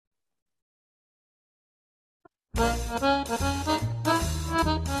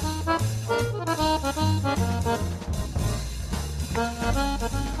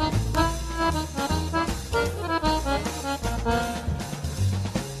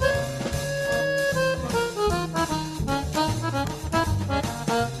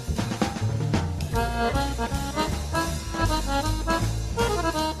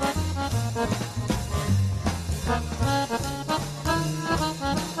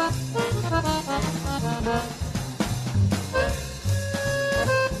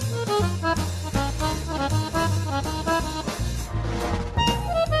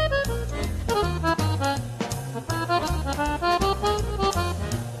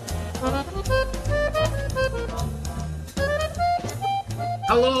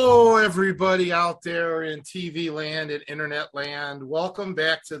Hello, everybody out there in TV land and internet land. Welcome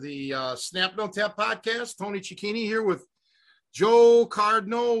back to the Snap No Tap podcast. Tony Cicchini here with Joe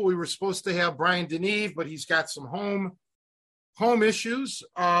Cardinal. We were supposed to have Brian Deneve, but he's got some home issues.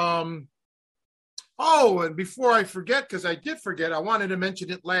 And before I forget, because I did forget, I wanted to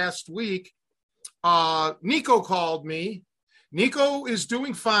mention it last week. Nico called me. Nico is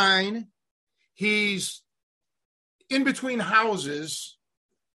doing fine. He's in between houses.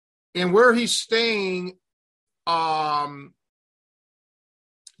 And where he's staying doesn't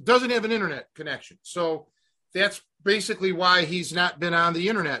have an internet connection. So that's basically why he's not been on the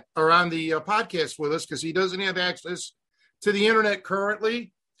internet or on the podcast with us, because he doesn't have access to the internet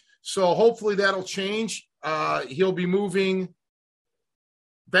currently. So hopefully that'll change. He'll be moving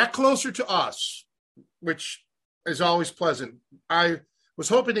back closer to us, which is always pleasant. I was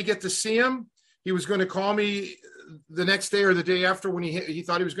hoping to get to see him. He was going to call me the next day or the day after when he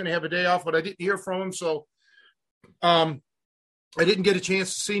thought he was going to have a day off, but I didn't hear from him. So I didn't get a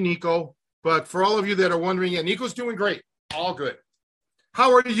chance to see Nico. But for all of you that are wondering, yeah, Nico's doing great. All good.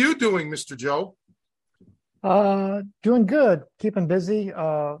 How are you doing, Mr. Joe? Doing good. Keeping busy.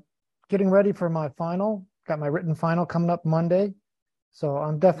 Getting ready for my final. Got my written final coming up Monday. So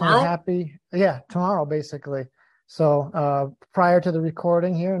I'm definitely happy. Yeah, tomorrow, basically. So prior to the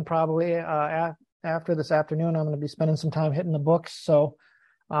recording here and probably after this afternoon, I'm going to be spending some time hitting the books. So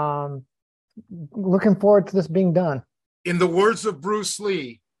looking forward to this being done. In the words of Bruce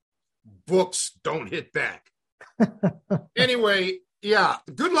Lee, books don't hit back. Anyway, yeah,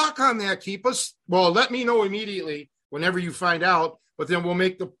 good luck on that. Let me know immediately whenever you find out, but then we'll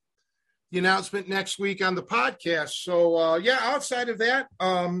make the announcement next week on the podcast. So outside of that,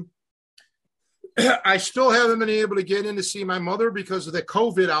 I still haven't been able to get in to see my mother because of the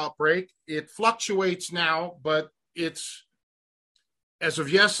COVID outbreak. It fluctuates now, but it's, as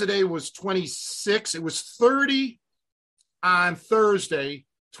of yesterday, was 26. It was 30 on Thursday,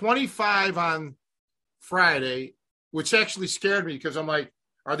 25 on Friday, which actually scared me because I'm like,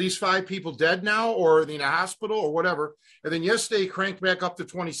 are these 5 people dead now or are they in a hospital or whatever? And then yesterday cranked back up to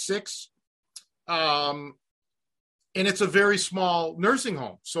 26. And it's a very small nursing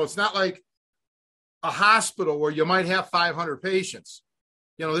home. So it's not like a hospital where you might have 500 patients.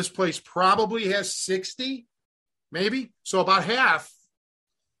 This place probably has 60, maybe. So about half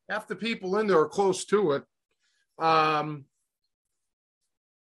the people in there are close to it.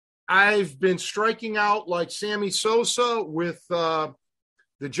 I've been striking out like Sammy Sosa with the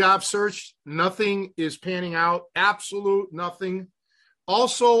job search. Nothing is panning out. Absolute nothing.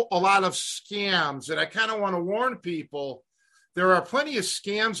 Also, a lot of scams. And I kind of want to warn people, there are plenty of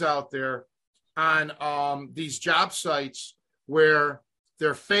scams out there on these job sites where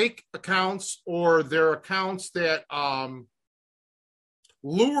they're fake accounts or they're accounts that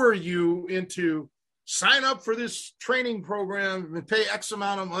lure you into sign up for this training program and pay X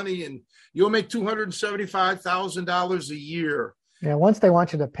amount of money and you'll make $275,000 a year. Yeah, once they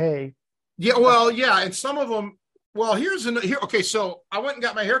want you to pay. Yeah, well, yeah, and some of them. Well, okay. So I went and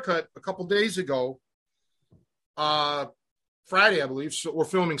got my haircut a couple days ago. Friday, I believe. So we're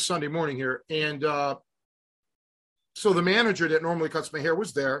filming Sunday morning here. And so the manager that normally cuts my hair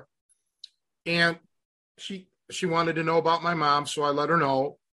was there. And she wanted to know about my mom. So I let her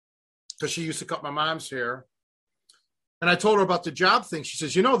know because she used to cut my mom's hair. And I told her about the job thing. She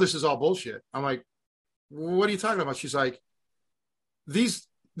says, this is all bullshit. I'm like, what are you talking about? She's like,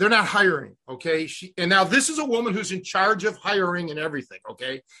 they're not hiring. Okay. And now this is a woman who's in charge of hiring and everything.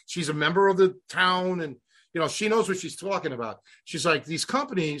 Okay. She's a member of the town and, she knows what she's talking about. She's like, these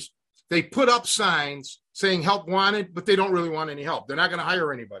companies, they put up signs saying help wanted, but they don't really want any help. They're not going to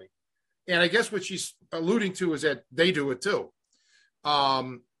hire anybody. And I guess what she's alluding to is that they do it too.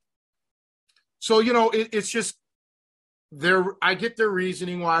 So, it's just I get their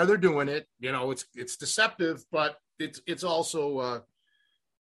reasoning why they're doing it. It's deceptive, but it's also,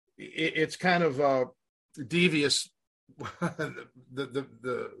 it's kind of devious,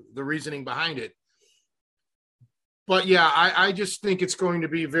 the reasoning behind it. But yeah, I just think it's going to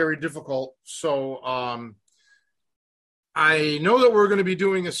be very difficult. So I know that we're going to be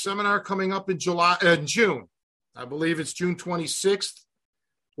doing a seminar coming up in June. I believe it's June 26th.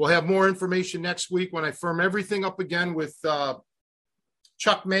 We'll have more information next week when I firm everything up again with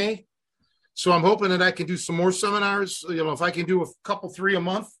Chuck May. So I'm hoping that I can do some more seminars. If I can do a couple, 3 a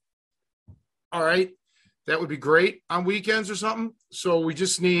month, all right, that would be great on weekends or something. So we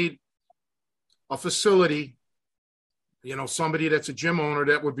just need a facility, somebody that's a gym owner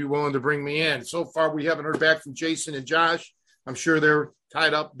that would be willing to bring me in. So far, we haven't heard back from Jason and Josh. I'm sure they're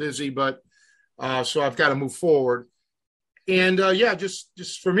tied up, busy, but so I've got to move forward. And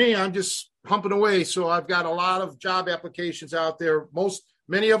just for me, I'm just humping away. So I've got a lot of job applications out there.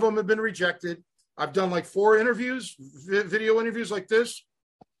 Many of them have been rejected. I've done like 4 interviews, video interviews like this,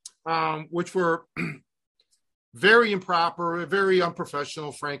 which were very improper, very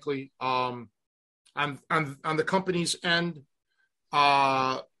unprofessional, frankly, on the company's end.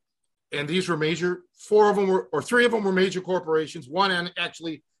 And these were major. 3 of them were major corporations. One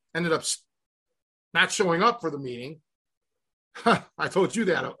actually ended up not showing up for the meeting. I told you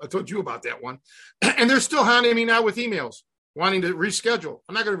that. I told you about that one. And they're still haunting me now with emails, wanting to reschedule.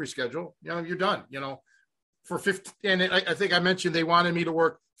 I'm not going to reschedule. You're done, for 15. And I think I mentioned they wanted me to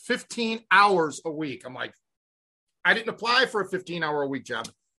work 15 hours a week. I'm like, I didn't apply for a 15-hour-a-week job.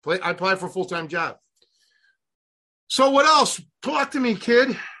 I applied for a full-time job. So what else? Talk to me,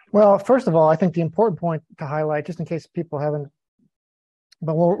 kid. Well, first of all, I think the important point to highlight, just in case people haven't,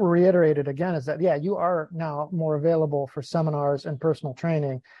 but we'll reiterate it again, is that, you are now more available for seminars and personal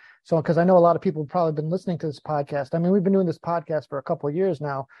training. So, because I know a lot of people have probably been listening to this podcast. I mean, we've been doing this podcast for a couple of years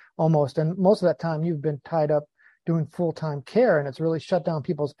now, almost. And most of that time you've been tied up doing full-time care, and it's really shut down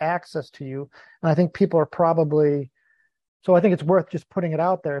people's access to you. And I think people are so I think it's worth just putting it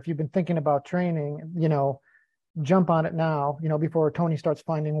out there. If you've been thinking about training, jump on it now, before Tony starts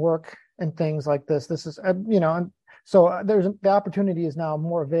finding work and things like this. This is, so the opportunity is now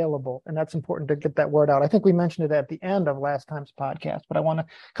more available, and that's important to get that word out. I think we mentioned it at the end of last time's podcast, but I want to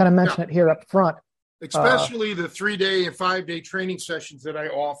kind of mention it here up front. Especially the 3-day and 5-day training sessions that I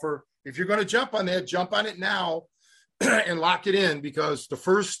offer. If you're going to jump on that, jump on it now and lock it in, because the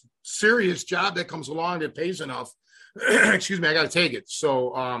first serious job that comes along that pays enough, I got to take it.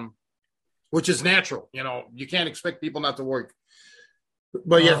 So, which is natural. You can't expect people not to work.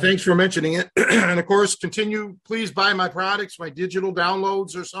 But thanks for mentioning it. And of course, please buy my products, my digital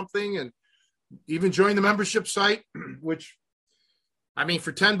downloads or something, and even join the membership site, which, for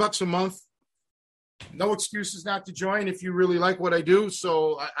 $10 a month, no excuses not to join if you really like what I do.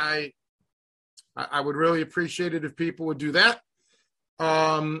 So I would really appreciate it if people would do that.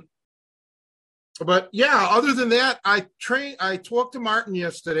 But other than that, I talked to Martin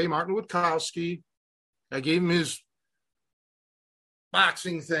yesterday, Martin Witkowski. I gave him his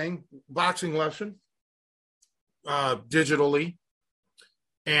boxing lesson, digitally.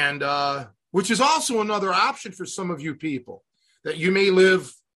 And, which is also another option for some of you people that you may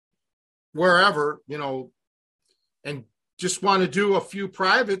live wherever, and just want to do a few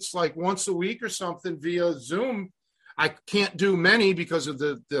privates like once a week or something via Zoom. I can't do many because of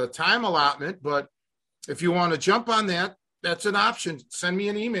the time allotment, but if you want to jump on that, that's an option. Send me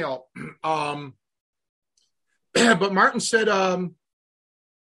an email. But Martin said,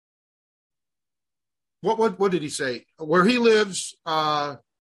 what did he say? Where he lives, the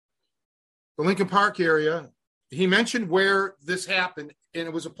Lincoln Park area, he mentioned where this happened, and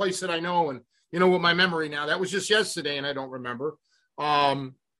it was a place that I know, and with my memory now, that was just yesterday, and I don't remember.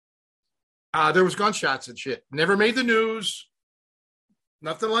 There was gunshots and shit. Never made the news.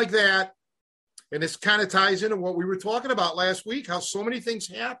 Nothing like that. And this kind of ties into what we were talking about last week, how so many things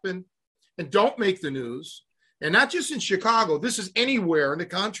happen and don't make the news. And not just in Chicago. This is anywhere in the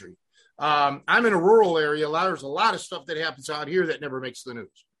country. I'm in a rural area. There's a lot of stuff that happens out here that never makes the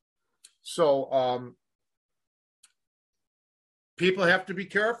news. So people have to be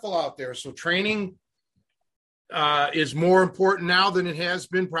careful out there. So training is more important now than it has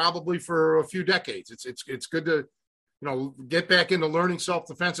been probably for a few decades. It's good to get back into learning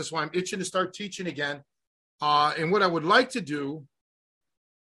self-defense. That's why I'm itching to start teaching again. And what I would like to do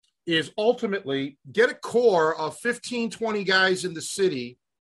is ultimately get a core of 15, 20 guys in the city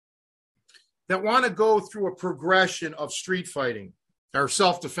that want to go through a progression of street fighting or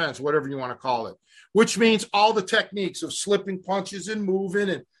self-defense, whatever you want to call it, which means all the techniques of slipping punches and moving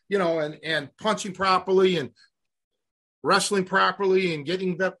and, and punching properly and wrestling properly and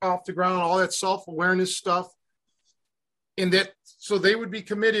getting back off the ground, all that self-awareness stuff. And that, so they would be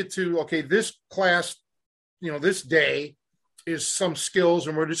committed to, okay, this class this day is some skills,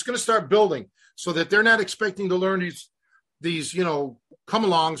 and we're just going to start building so that they're not expecting to learn these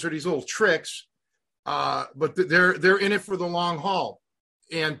come-alongs or these little tricks, but they're in it for the long haul.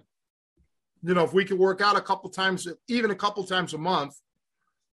 And if we could work out a couple times a month,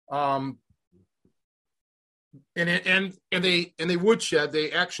 and they woodshed,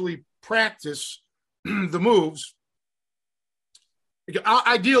 they actually practice the moves.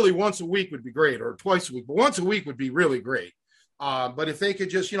 Ideally, once a week would be great, or twice a week, but once a week would be really great. But if they could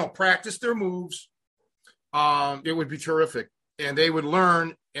just, practice their moves, it would be terrific. And they would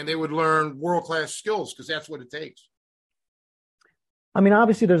learn world-class skills, because that's what it takes. I mean,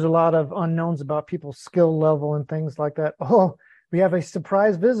 obviously there's a lot of unknowns about people's skill level and things like that. Oh, we have a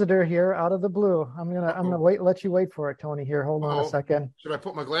surprise visitor here out of the blue. I'm gonna let you wait for it, Tony. Here, hold on a second. Should I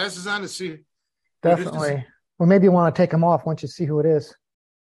put my glasses on to see? Definitely. Or maybe you want to take them off once you see who it is.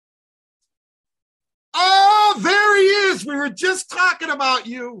 Oh, there he is. We were just talking about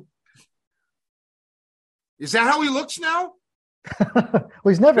you. Is that how he looks now? Well,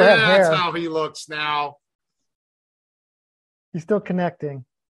 he's never had hair. That's how he looks now. He's still connecting.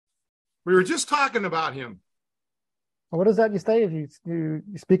 We were just talking about him. What is that you say? You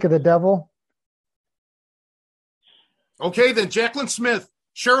speak of the devil? Okay, then Jacqueline Smith,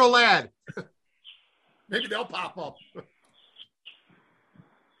 Cheryl Ladd. Maybe they'll pop up.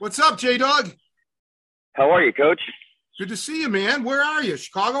 What's up, J-Dog? How are you, Coach? Good to see you, man. Where are you?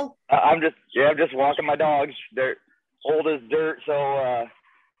 Chicago? I'm just walking my dogs. They're old as dirt, so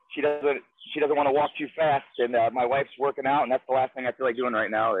she doesn't want to walk too fast. And my wife's working out, and that's the last thing I feel like doing right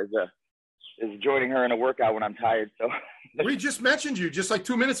now is joining her in a workout when I'm tired. So we just mentioned you just like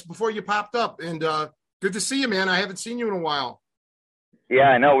 2 minutes before you popped up, and good to see you, man. I haven't seen you in a while. Yeah,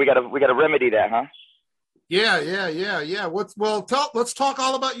 I know. We gotta remedy that, huh? Yeah. Let's talk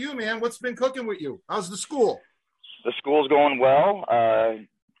all about you, man. What's been cooking with you? How's the school? The school's going well.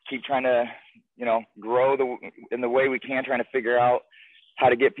 Keep trying to, grow in the way we can, trying to figure out how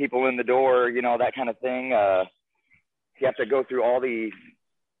to get people in the door, that kind of thing. You have to go through all the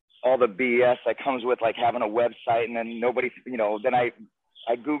BS that comes with like having a website, and then nobody, then I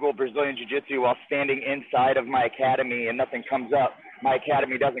Google Brazilian Jiu-Jitsu while standing inside of my academy and nothing comes up. My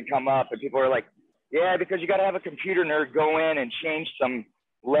academy doesn't come up, and people are like, yeah, because you got to have a computer nerd go in and change some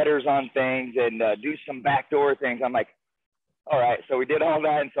letters on things and do some backdoor things. I'm like, all right. So we did all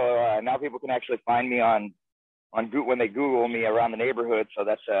that. And so now people can actually find me on Google when they Google me around the neighborhood. So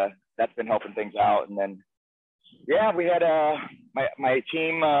that's been helping things out. And then, yeah, we had my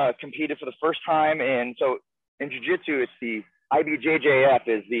team competed for the first time. And so in jiu-jitsu, it's the IBJJF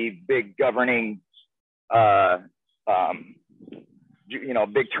is the big governing,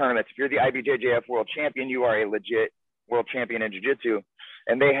 big tournaments. If you're the IBJJF world champion, you are a legit world champion in jiu-jitsu.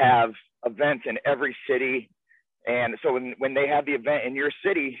 And they have events in every city. And so when they have the event in your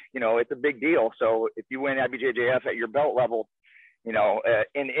city, it's a big deal. So if you win IBJJF at your belt level, in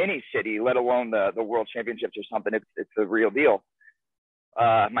any city, let alone the world championships or something, it's a real deal.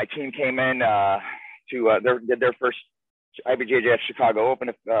 My team came in did their first IBJJF Chicago Open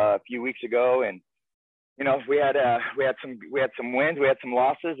a few weeks ago, and we had some wins, we had some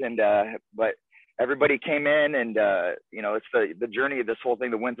losses, and but everybody came in, and it's the journey of this whole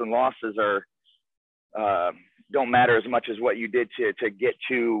thing. The wins and losses don't matter as much as what you did to get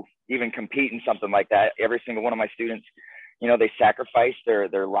to even compete in something like that. Every single one of my students, they sacrificed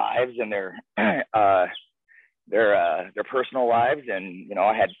their lives and their personal lives. And,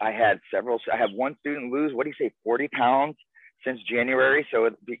 I had one student lose, 40 pounds since January. So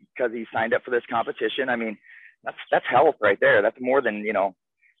because he signed up for this competition, I mean, that's health right there. That's more than,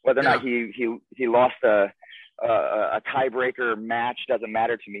 whether or not he lost a tiebreaker match doesn't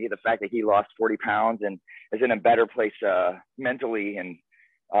matter to me. The fact that he lost 40 pounds and is in a better place mentally and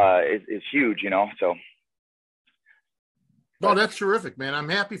is huge, so. No, that's terrific, man. I'm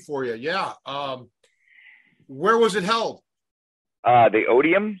happy for you. Yeah. Where was it held? The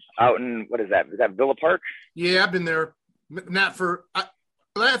Odeum out in, what is that? Is that Villa Park? Yeah, I've been there. Not for, I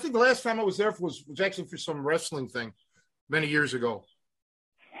think the last time I was there was actually for some wrestling thing many years ago.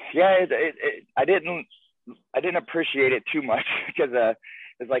 Yeah, I didn't appreciate it too much because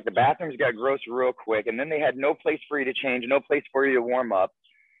it's like the bathrooms got gross real quick, and then they had no place for you to change, no place for you to warm up.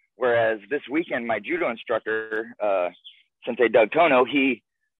 Whereas this weekend, my judo instructor, Sensei Doug Tono, he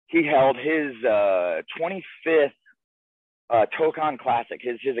held his 25th Tokan Classic.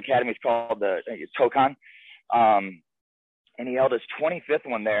 His academy is called the Tokan, and he held his 25th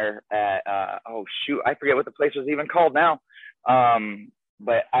one there at I forget what the place was even called now.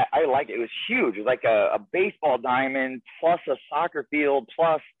 But I like it. It was huge. It was like a baseball diamond plus a soccer field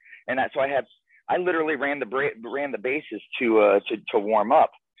plus, and so I had I literally ran the bases to warm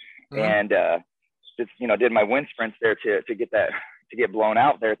up, and just, did my wind sprints there to get blown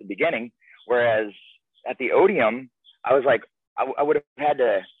out there at the beginning. Whereas at the Odeum, I was like, I would have had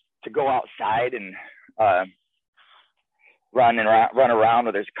to go outside and run around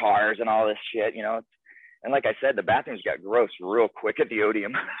where there's cars and all this shit, And like I said, the bathrooms got gross real quick at the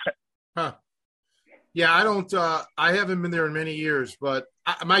Odeum. Huh. Yeah, I haven't been there in many years, but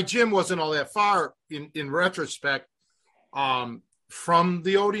my gym wasn't all that far in retrospect from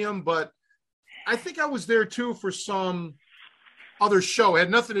the Odeum, but I think I was there too for some other show. It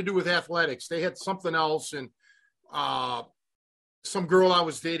had nothing to do with athletics. They had something else, and some girl I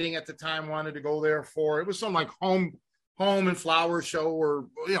was dating at the time wanted to go there for. It was some like home and flower show or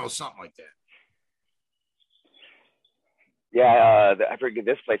something like that. Yeah, I forget,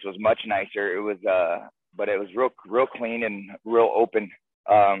 this place was much nicer. It was, but it was real clean and real open.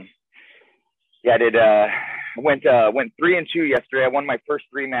 Yeah, I did. Went 3-2 yesterday. I won my first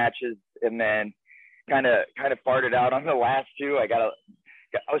 3 matches, and then kind of farted out on the last 2. I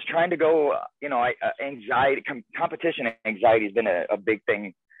was trying to go. Anxiety, competition anxiety has been a big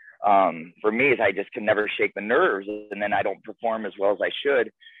thing for me. Is I just can never shake the nerves, and then I don't perform as well as I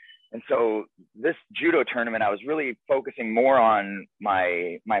should. And so this judo tournament, I was really focusing more on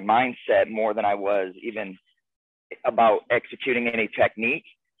my mindset more than I was even about executing any technique.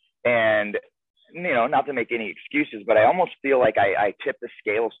 And, not to make any excuses, but I almost feel like I tipped the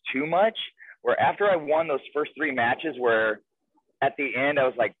scales too much, where after I won those first 3 matches, where at the end I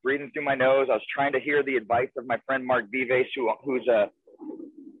was like breathing through my nose, I was trying to hear the advice of my friend Mark Vives, who's a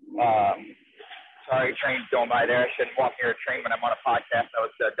sorry, train's going by there. I shouldn't walk near a train when I'm on a podcast. That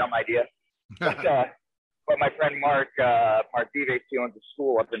was a dumb idea. But my friend Mark Vives, he owns a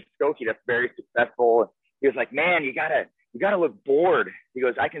school up in Skokie that's very successful. He was like, man, you gotta look bored. He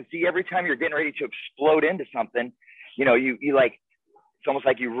goes, I can see every time you're getting ready to explode into something, you like, it's almost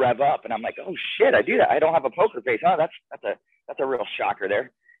like you rev up. And I'm like, oh shit, I do that. I don't have a poker face. Oh, that's a real shocker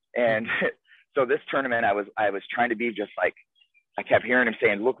there. And so this tournament, I was trying to be just like, I kept hearing him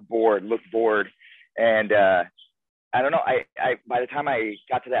saying, look bored. And I don't know. I by the time I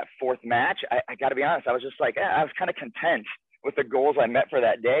got to that 4th match, I got to be honest, I was just like, I was kind of content with the goals I met for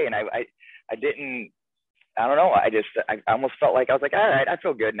that day. And I didn't, I don't know. I almost felt like I was like, all right, I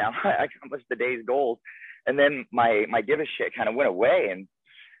feel good now. I accomplished the day's goals. And then my give a shit kind of went away. And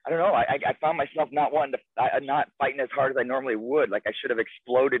I don't know. I found myself not fighting as hard as I normally would. Like I should have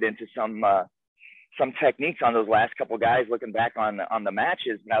exploded into some techniques on those last couple guys looking back on the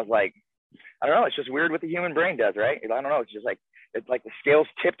matches. And I was like, I don't know. It's just weird what the human brain does, right? I don't know. It's like the scales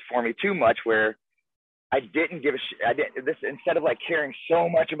tipped for me too much, where I didn't give a shit. Instead of like caring so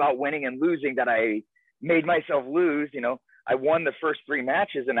much about winning and losing that I made myself lose, I won the first 3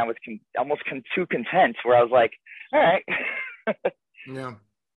 matches and I was almost too content, where I was like, all right. Yeah.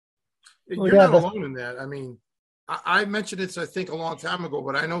 You're not alone in that. I mean, I mentioned this, I think, a long time ago,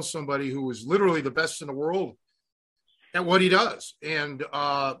 but I know somebody who is literally the best in the world at what he does. And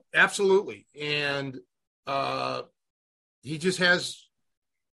absolutely. And he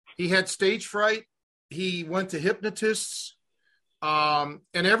had stage fright. He went to hypnotists and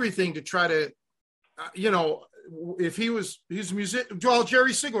everything to try to, if he's a musician. Well,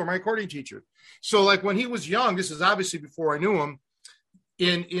 Jerry Sigler, my accordion teacher. So like when he was young, this is obviously before I knew him,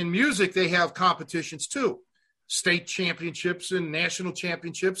 in music, they have competitions too, state championships and national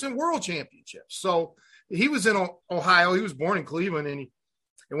championships and world championships. So he was in Ohio. He was born in Cleveland. And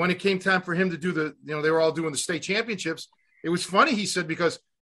when it came time for him to do they were all doing the state championships. It was funny, he said, because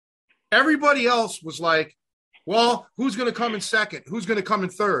everybody else was like, well, who's going to come in second? Who's going to come in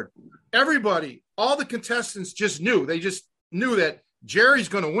third? Everybody, all the contestants just knew. They just knew that Jerry's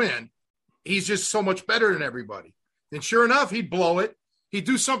going to win. He's just so much better than everybody. And sure enough, he'd blow it. He'd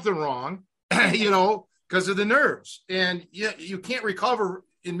do something wrong, because of the nerves. And you can't recover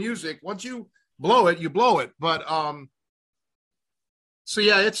in music. Once you blow it, you blow it. But so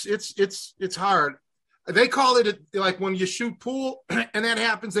yeah, it's hard. They call it like when you shoot pool and that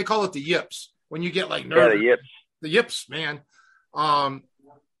happens, they call it the yips. When you get like nervous. Yeah, the yips, man.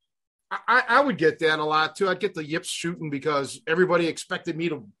 I would get that a lot too. I'd get the yips shooting because everybody expected me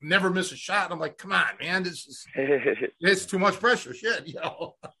to never miss a shot. And I'm like, come on, man, it's too much pressure. Shit,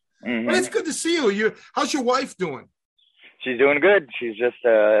 Mm-hmm. But it's good to see you. How's your wife doing? She's doing good. She's just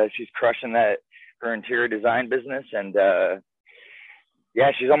she's crushing her interior design business, and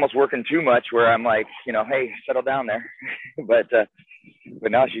she's almost working too much. Where I'm like, hey, settle down there. but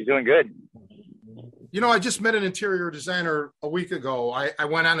no, she's doing good. I just met an interior designer a week ago. I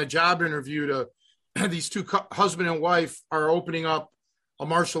went on a job interview to these two husband and wife are opening up a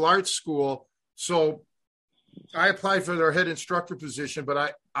martial arts school. So I applied for their head instructor position,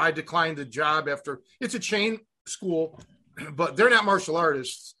 but I declined the job after. It's a chain school, but they're not martial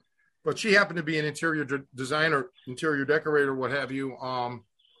artists. But she happened to be an interior designer, interior decorator, what have you.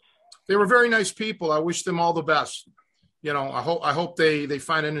 They were very nice people. I wish them all the best. You know, I hope they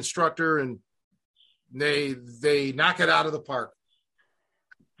find an instructor and they knock it out of the park.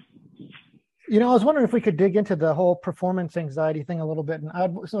 You know, I was wondering if we could dig into the whole performance anxiety thing a little bit.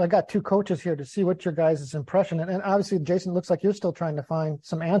 And so I got two coaches here to see what your guys' impression. And obviously, Jason, looks like you're still trying to find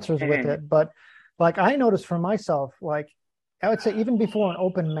some answers with it. But like I noticed for myself, like I would say even before an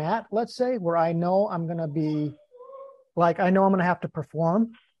open mat, let's say, where I know I'm going to be like, I know I'm going to have to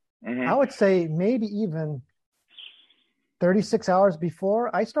perform. I would say maybe even 36 hours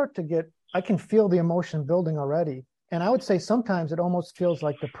before I can feel the emotion building already. And I would say sometimes it almost feels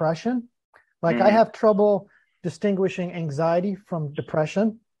like depression. Like I have trouble distinguishing anxiety from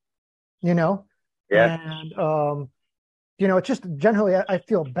depression, you know? Yeah. And, you know, it's just generally I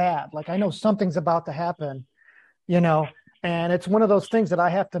feel bad. Like I know something's about to happen, you know, and it's one of those things that I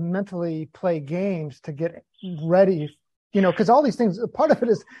have to mentally play games to get ready, you know, because all these things, part of it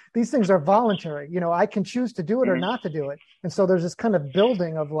is these things are voluntary. You know, I can choose to do it or not to do it. And so there's this kind of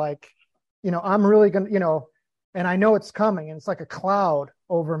building of like, you know, I'm really going to, you know, and I know it's coming and it's like a cloud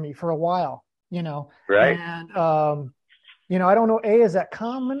over me for a while. You know, right. And, you know, I don't know, is that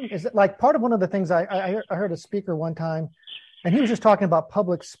common? Is it like part of one of the things I heard a speaker one time and he was just talking about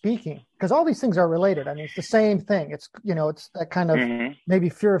public speaking because all these things are related. I mean, it's the same thing. It's, you know, it's that kind of maybe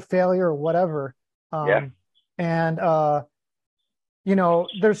fear of failure or whatever. And, you know,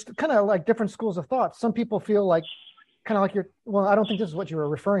 there's kind of like different schools of thought. Some people feel like kind of like I don't think this is what you were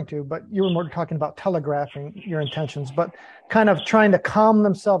referring to, but you were more talking about telegraphing your intentions, but kind of trying to calm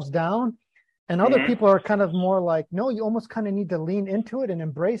themselves down. And other people are kind of more like, no, you almost kind of need to lean into it and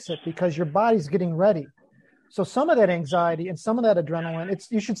embrace it because your body's getting ready. So some of that anxiety and some of that adrenaline,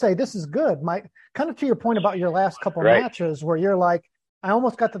 you should say, this is good. Kind of to your point about your last couple matches where you're like, I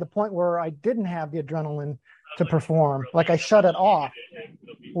almost got to the point where I didn't have the adrenaline to perform. Like I shut it off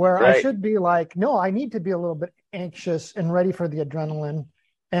where I should be like, no, I need to be a little bit anxious and ready for the adrenaline.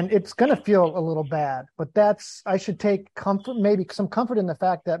 And it's going to feel a little bad, but I should take comfort, maybe some comfort in the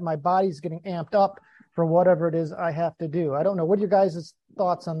fact that my body's getting amped up for whatever it is I have to do. I don't know. What are your guys'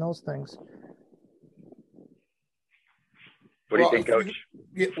 thoughts on those things? What do you think, Coach?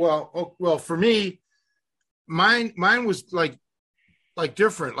 Well, for me, mine was like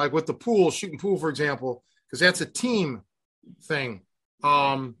different, like with the pool, shooting pool, for example, because that's a team thing.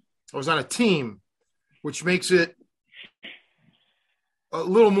 I was on a team, which makes it a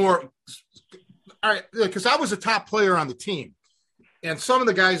little more, all right, because I was a top player on the team, and some of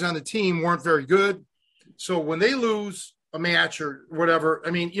the guys on the team weren't very good. So when they lose a match or whatever,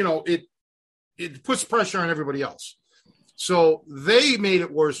 I mean, you know, it puts pressure on everybody else. So they made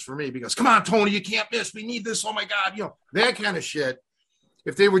it worse for me because, come on, Tony, you can't miss. We need this. Oh my God, you know, that kind of shit.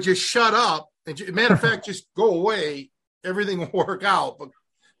 If they would just shut up and, matter of fact, just go away, everything will work out. But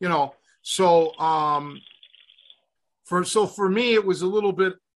you know, so for me, it was a little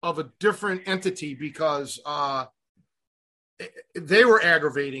bit of a different entity because they were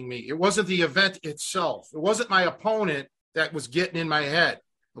aggravating me. It wasn't the event itself. It wasn't my opponent that was getting in my head.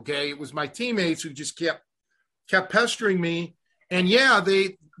 Okay, it was my teammates who just kept pestering me. And yeah,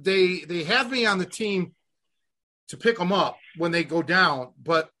 they have me on the team to pick them up when they go down,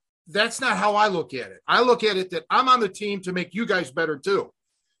 but that's not how I look at it. I look at it that I'm on the team to make you guys better too.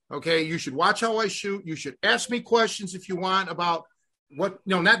 Okay, you should watch how I shoot. You should ask me questions if you want about what,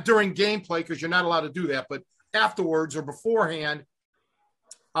 you know, not during gameplay because you're not allowed to do that, but afterwards or beforehand.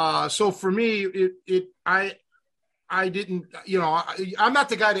 So for me, I didn't, you know, I'm not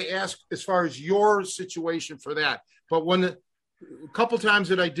the guy to ask as far as your situation for that. But a couple times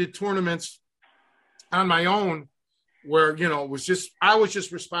that I did tournaments on my own, where, you know, I was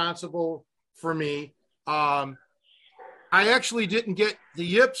just responsible for me. I actually didn't get the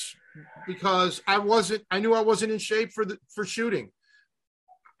yips because I knew I wasn't in shape for shooting.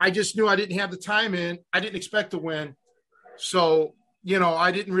 I just knew I didn't have the time in. I didn't expect to win. So, you know,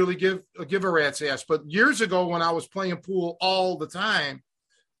 I didn't really give a rat's ass. But years ago when I was playing pool all the time,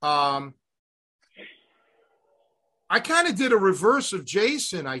 I kind of did a reverse of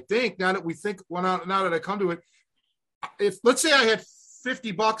Jason, I think, now that I come to it. If let's say I had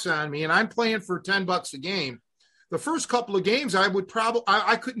 $50 on me and I'm playing for $10 a game, the first couple of games I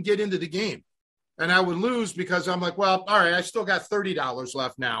couldn't get into the game and I would lose because I'm like, well, all right, I still got $30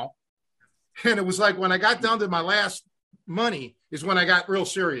 left now. And it was like when I got down to my last money is when I got real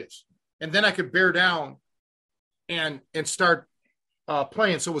serious, and then I could bear down and start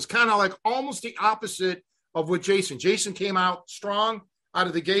playing. So it was kind of like almost the opposite of what Jason. Jason came out strong out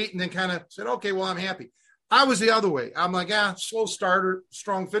of the gate and then kind of said, okay, well, I'm happy. I was the other way. I'm like, slow starter,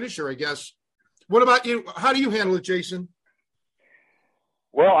 strong finisher, I guess. What about you? How do you handle it, Jason?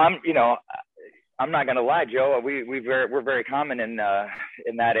 Well, I'm not gonna lie, Joe. We're very common in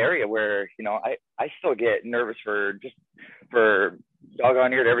that area where I still get nervous for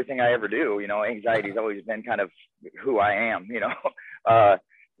doggone near everything I ever do. Anxiety's always been kind of who I am.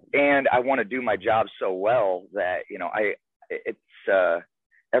 And I want to do my job so well that it's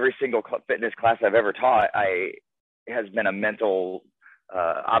every single fitness class I've ever taught has been a mental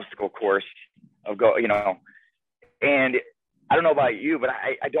obstacle course of and I don't know about you, but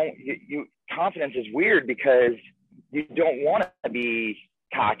I don't, confidence is weird because you don't want to be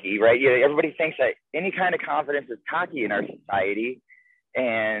cocky, right? Everybody thinks that any kind of confidence is cocky in our society.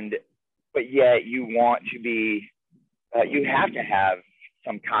 But yet you want to be, you have to have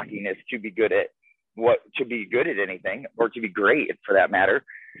some cockiness to be good at anything, or to be great for that matter.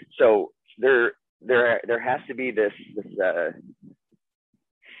 So there has to be this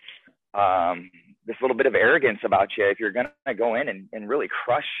little bit of arrogance about you if you're going to go in and really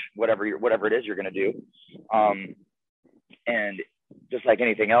crush whatever it is you're going to do. And just like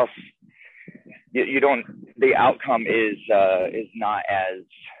anything else, the outcome is not as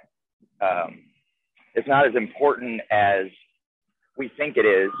important as we think it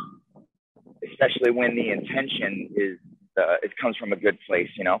is, especially when the intention it comes from a good place,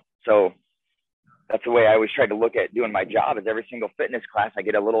 So that's the way I always try to look at doing my job. Is every single fitness class I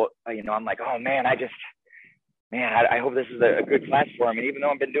get a little, I'm like, oh man, I hope this is a good class for them. And even though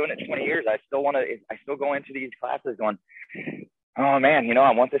I've been doing it 20 years, I still go into these classes going, oh man,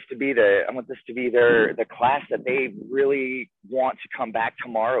 I want this to be the class that they really want to come back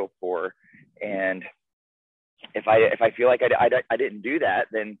tomorrow for. And if I feel like I didn't do that,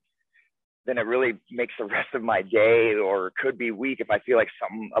 then it really makes the rest of my day, or could be, weak. If I feel like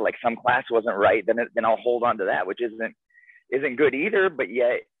some class wasn't right, then I'll hold on to that, which isn't good either. But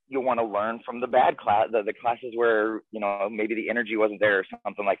yet you want to learn from the bad class, the classes where maybe the energy wasn't there or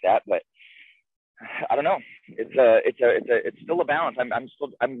something like that. But I don't know. It's still a balance.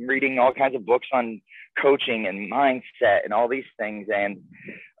 I'm reading all kinds of books on coaching and mindset and all these things, and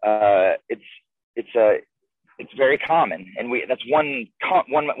it's very common. And that's one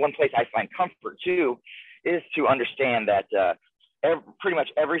place I find comfort too, is to understand that pretty much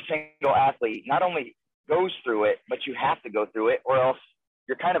every single athlete not only goes through it, but you have to go through it, or else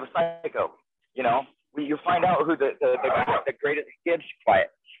you're kind of a psycho. You find out who the greatest kids,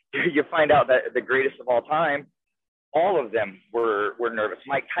 quiet. You find out that the greatest of all time, all of them were nervous.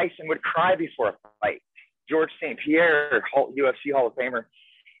 Mike Tyson would cry before a fight. George St. Pierre, UFC Hall of Famer,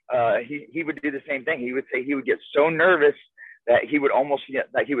 he would do the same thing. He would say he would get so nervous that he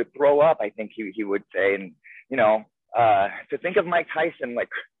would throw up, I think he would say. And, to think of Mike Tyson like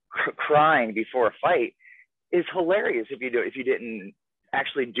crying before a fight is hilarious if you didn't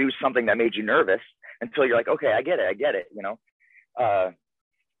actually do something that made you nervous until you're like, okay, I get it,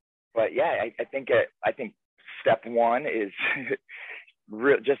 But yeah, I think step one is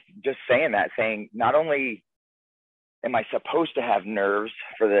just saying not only am I supposed to have nerves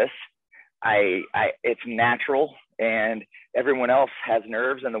for this, it's natural, and everyone else has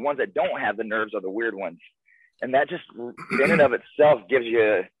nerves, and the ones that don't have the nerves are the weird ones. And that just in and of itself gives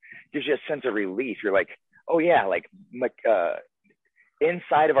you a sense of relief. You're like, oh yeah, like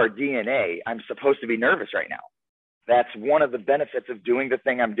inside of our DNA, I'm supposed to be nervous right now. That's one of the benefits of doing the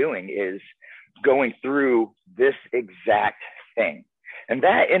thing I'm doing, is going through this exact thing. And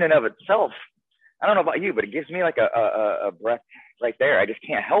that in and of itself, I don't know about you, but it gives me like a breath right there. I just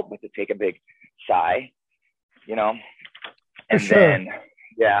can't help but to take a big sigh, and then,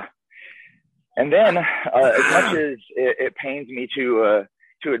 yeah. And then as much as it pains me to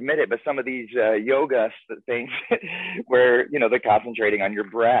admit it, but some of these yoga things where, they're concentrating on your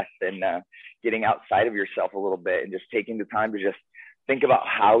breath and getting outside of yourself a little bit, and just taking the time to just think about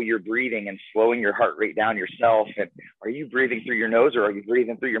how you're breathing and slowing your heart rate down yourself. And are you breathing through your nose, or are you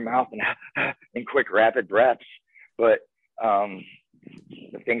breathing through your mouth and in quick, rapid breaths? But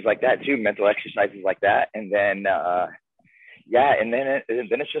things like that too, mental exercises like that. And then, and then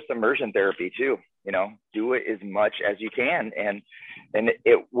it's just immersion therapy too. Do it as much as you can, and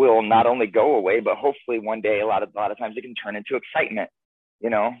it will not only go away, but hopefully one day, a lot of times it can turn into excitement.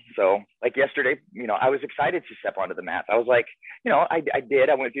 So like yesterday, I was excited to step onto the mat. I was like, I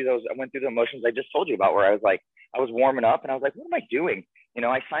went through the emotions I just told you about, where I was like, I was warming up and I was like, what am I doing?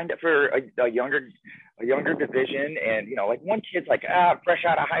 I signed up for a younger division, and like one kid's like, fresh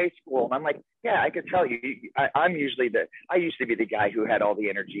out of high school, and I'm like, yeah, I could tell you, I used to be the guy who had all the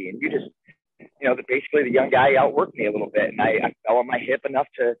energy, and you just, basically the young guy outworked me a little bit, and I fell on my hip enough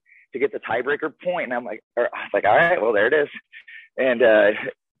to get the tiebreaker point, and I was like, all right, well, there it is, and that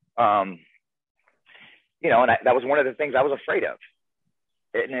was one of the things I was afraid of,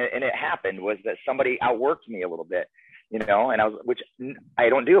 and it happened, was that somebody outworked me a little bit. And which I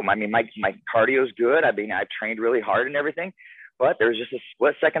don't do. I mean, my cardio is good. I mean, I've trained really hard and everything, but there was just a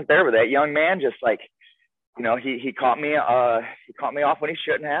split second there where that young man just like, he caught me off when he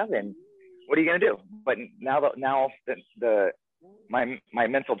shouldn't have. And what are you going to do? But now my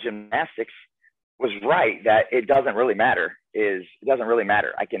mental gymnastics was right, that it doesn't really matter.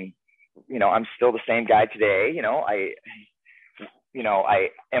 I can, I'm still the same guy today.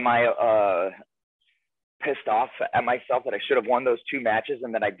 Am I pissed off at myself that I should have won those two matches,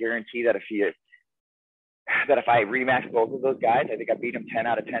 and that I guarantee that if I rematch both of those guys, I think I beat them 10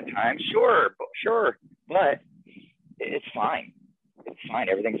 out of 10 times. Sure, but it's fine. It's fine.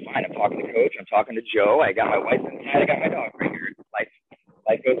 Everything's fine. I'm talking to coach. I'm talking to Joe. I got my wife inside. I got my dog right here.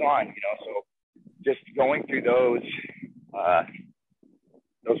 Life goes on, So just going through those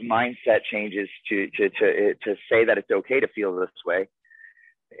mindset changes to say that it's okay to feel this way,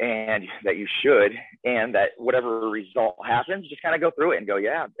 and that you should, and that whatever result happens, just kind of go through it and go,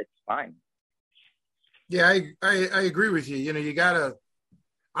 yeah, it's fine. Yeah, I agree with you.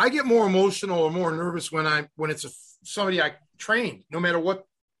 I get more emotional or more nervous when it's somebody I train, no matter what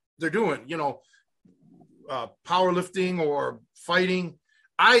they're doing, powerlifting or fighting.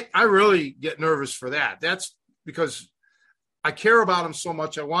 I really get nervous for that. That's because I care about them so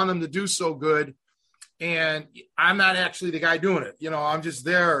much. I want them to do so good. And I'm not actually the guy doing it. I'm just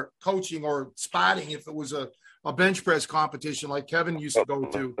there coaching or spotting. If it was a bench press competition like Kevin used to go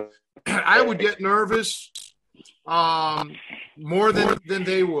to, I would get nervous more than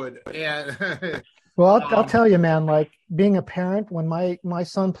they would. And well, I'll tell you, man, like being a parent, when my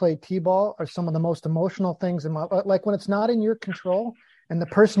son played T-ball, are some of the most emotional things in my life. Like when it's not in your control and the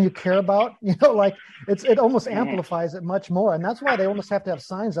person you care about, like it almost amplifies it much more. And that's why they almost have to have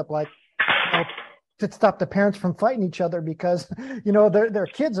signs up like, to stop the parents from fighting each other, because their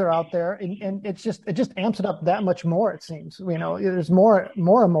kids are out there, and it just amps it up that much more. It seems there's more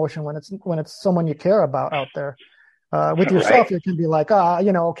emotion when it's someone you care about out there. With yourself, you can be like,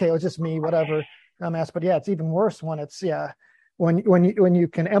 okay, it was just me, whatever, dumbass. But yeah, it's even worse when it's when you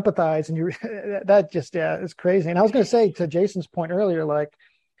can empathize, and you that just is crazy. And I was going to say to Jason's point earlier, like,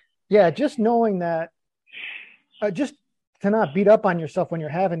 just knowing that, just to not beat up on yourself when you're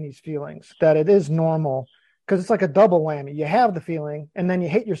having these feelings, that it is normal, because it's like a double whammy. You have the feeling, and then you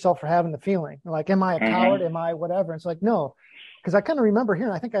hate yourself for having the feeling. Like, am I a coward? Am I whatever? And it's like, no, because I kind of remember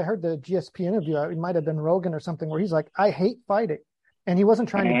hearing, I think I heard the GSP interview. It might have been Rogan or something, where he's like, I hate fighting. And he wasn't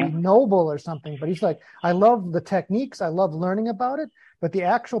trying to be noble or something, but he's like, I love the techniques. I love learning about it. But the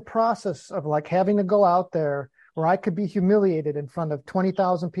actual process of like having to go out there where I could be humiliated in front of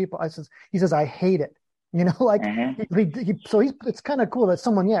 20,000 people, he says, I hate it. It's kind of cool that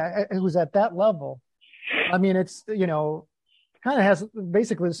someone, who's at that level. I mean, it's, kind of has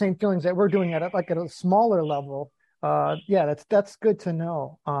basically the same feelings that we're doing at a smaller level. That's good to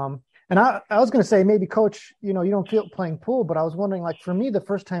know. And I was going to say, maybe coach, you don't feel playing pool, but I was wondering, like, for me, the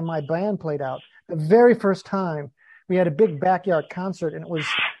first time my band played out, the very first time, we had a big backyard concert, and what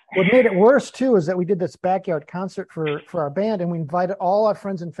made it worse too, is that we did this backyard concert for our band, and we invited all our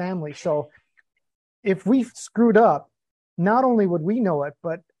friends and family. So if we screwed up, not only would we know it,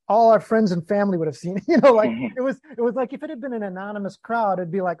 but all our friends and family would have seen it. It was like, if it had been an anonymous crowd,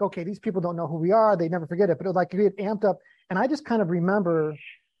 it'd be like, okay, these people don't know who we are. They never forget it. But it was like, we had amped up. And I just kind of remember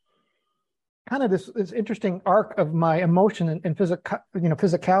kind of this interesting arc of my emotion and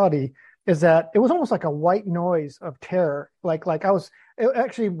physicality, is that it was almost like a white noise of terror. Like I was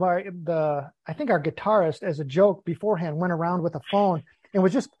actually, I think our guitarist, as a joke beforehand, went around with a phone and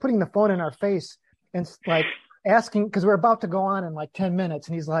was just putting the phone in our face and like asking, because we're about to go on in like 10 minutes.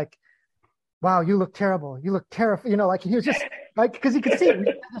 And he's like, wow, you look terrible. You look terrified. Like he was just like, because he could see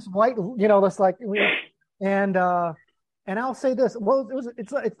this white, this like, and I'll say this, well,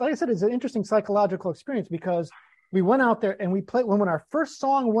 it's like I said, it's an interesting psychological experience, because we went out there and we played, when our first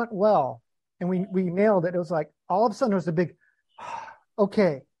song went well and we nailed it, it was like, all of a sudden there was a big,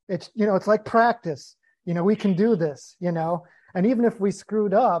 okay, it's, it's like practice, we can do this, and even if we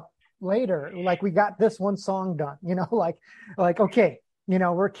screwed up later, like we got this one song done, like, okay,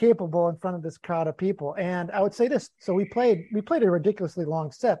 we're capable in front of this crowd of people. And I would say this, so we played a ridiculously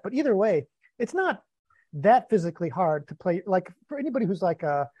long set, but either way, it's not that physically hard to play. Like for anybody who's like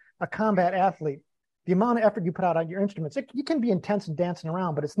a combat athlete, the amount of effort you put out on your instruments, you can be intense and dancing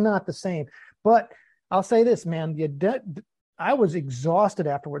around, but it's not the same. But I'll say this, man, I was exhausted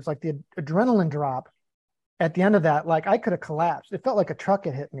afterwards. Like the adrenaline drop at the end of that, like I could have collapsed. It felt like a truck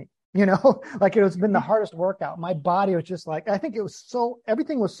had hit me, like it was been the hardest workout. My body was just like, I think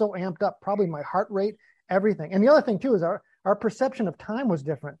everything was so amped up, probably my heart rate, everything. And the other thing too is our perception of time was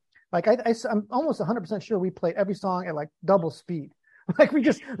different. Like I'm almost 100% sure we played every song at like double speed. Like we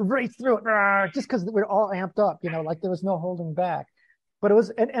just raced through it just because we're all amped up, like there was no holding back. But it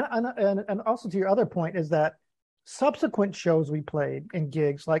was, and also to your other point is that subsequent shows we played in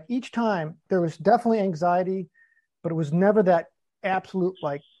gigs, like each time there was definitely anxiety, but it was never that absolute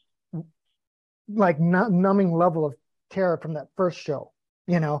like numbing level of terror from that first show,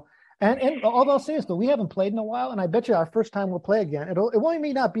 And although I'll say this though, we haven't played in a while, and I bet you our first time we'll play again. It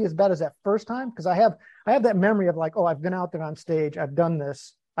may not be as bad as that first time because I have that memory of like, oh, I've been out there on stage, I've done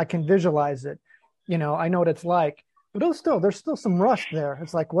this, I can visualize it, I know what it's like. But there's still some rust there.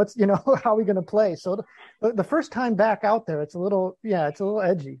 It's like, what's how are we going to play? So the first time back out there, it's a little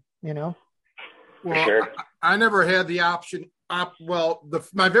edgy, Well, sure. I never had the option.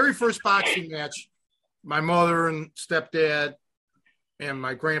 My very first boxing match, my mother and stepdad and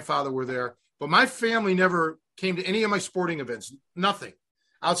my grandfather were there, but my family never came to any of my sporting events. Nothing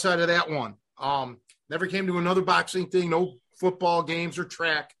outside of that one. Never came to another boxing thing, no football games or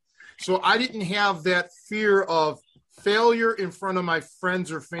track. So I didn't have that fear of failure in front of my friends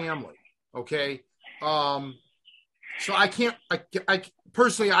or family. Okay. So I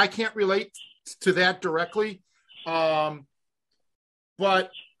personally, I can't relate to that directly.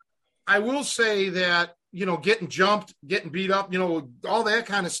 But I will say that, getting jumped, getting beat up, all that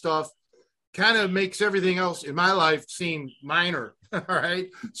kind of stuff kind of makes everything else in my life seem minor. All right.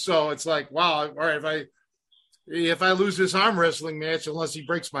 So it's like, wow, all right, if I lose this arm wrestling match, unless he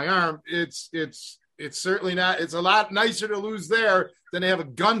breaks my arm, it's certainly not. It's a lot nicer to lose there than to have a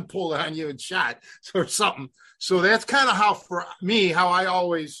gun pulled on you and shot or something. So that's kind of how I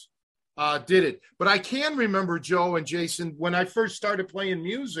always did it. But I can remember, Joe and Jason, when I first started playing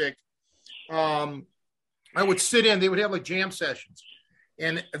music, I would sit in. They would have like jam sessions,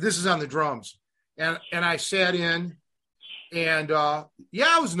 and this is on the drums. And I sat in, and I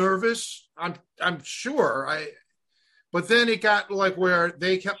was nervous. I'm sure. But then it got like where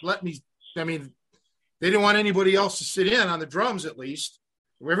they kept letting me. I mean, they didn't want anybody else to sit in on the drums, at least.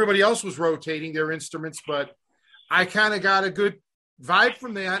 Everybody else was rotating their instruments, but I kind of got a good vibe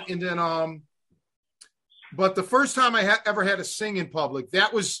from that. And then, but the first time I ever had to sing in public,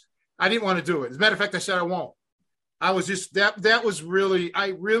 I didn't want to do it. As a matter of fact, I said I won't. I was just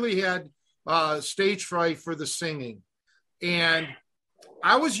I really had stage fright for the singing. And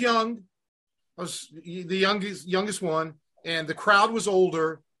I was young. I was the youngest one, and the crowd was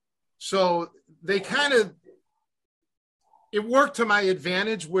older. So it worked to my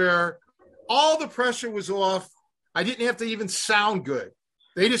advantage where all the pressure was off. I didn't have to even sound good.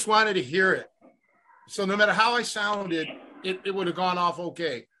 They just wanted to hear it. So no matter how I sounded, it would have gone off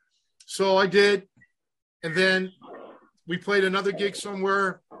okay. So I did. And then we played another gig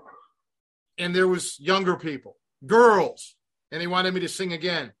somewhere, and there was younger people, girls, and they wanted me to sing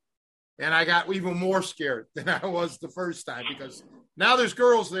again. And I got even more scared than I was the first time because now there's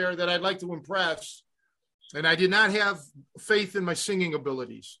girls there that I'd like to impress. And I did not have faith in my singing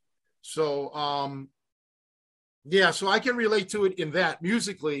abilities. So, so I can relate to it in that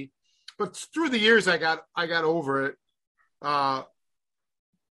musically. But through the years, I got over it because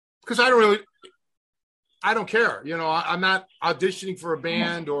I don't care. I'm not auditioning for a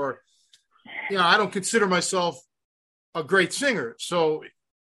band or, I don't consider myself a great singer. So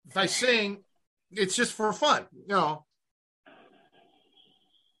if I sing, it's just for fun,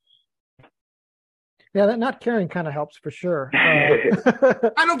 Yeah, that not caring kind of helps for sure.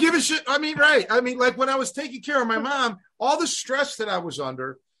 I don't give a shit. I mean, right. I mean, like when I was taking care of my mom, all the stress that I was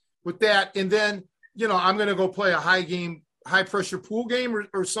under with that. And then, I'm going to go play a high pressure pool game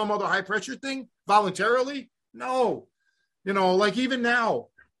or some other high pressure thing voluntarily. No, like even now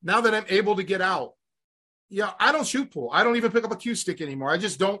that I'm able to get out, I don't shoot pool. I don't even pick up a cue stick anymore. I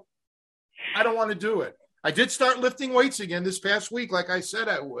don't want to do it. I did start lifting weights again this past week, like I said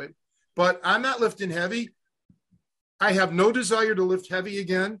I would, but I'm not lifting heavy. I have no desire to lift heavy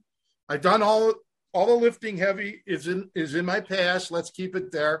again. I've done all the lifting heavy is in my past. Let's keep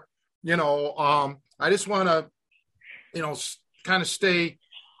it there. I just want to, kind of stay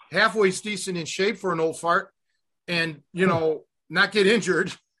halfway decent in shape for an old fart and, not get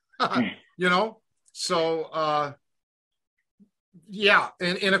injured, So, Yeah.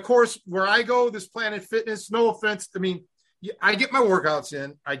 And of course, where I go, this Planet Fitness, no offense. I mean, I get my workouts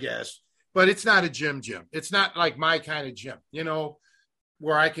in, I guess, but it's not a gym. It's not like my kind of gym,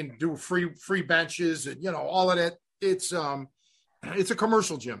 where I can do free benches and, all of that. It's a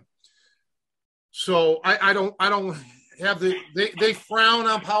commercial gym. So I don't have they frown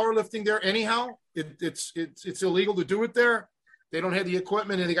on powerlifting there anyhow. It's illegal to do it there. They don't have the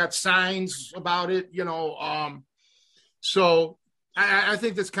equipment and they got signs about it, so I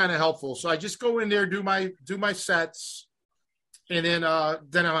think that's kind of helpful. So I just go in there, do my sets, and then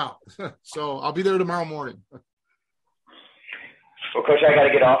I'm out. So I'll be there tomorrow morning. Well, Coach, I got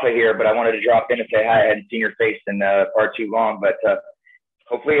to get off of here, but I wanted to drop in and say hi. I hadn't seen your face in far too long, but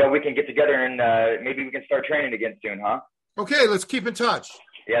hopefully we can get together and maybe we can start training again soon, huh? Okay, let's keep in touch.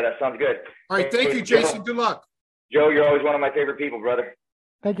 Yeah, that sounds good. All right, thank you, Jason. Good luck. Joe, you're always one of my favorite people, brother.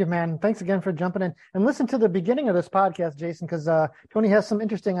 Thank you, man. Thanks again for jumping in. And listen to the beginning of this podcast, Jason, because Tony has some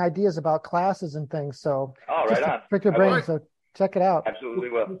interesting ideas about classes and things. So right on. Prick your brain, so check it out. Absolutely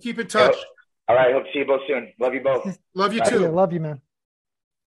will. We'll keep in touch. All right, hope to see you both soon. Love you both. Love you too. Love you, man.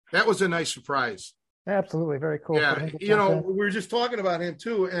 That was a nice surprise. Absolutely. Very cool. Yeah, we were just talking about him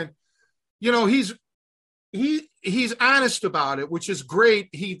too. And, he's honest about it, which is great.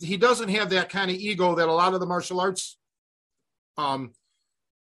 He doesn't have that kind of ego that a lot of the martial arts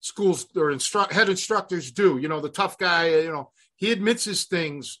schools or head instructors do. The tough guy, he admits his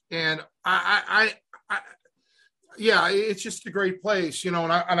things. And it's just a great place, and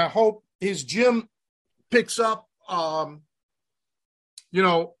I hope his gym picks up. I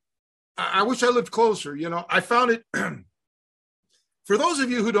wish I lived closer. I found it for those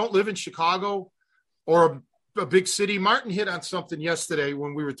of you who don't live in Chicago or a big city. Martin hit on something yesterday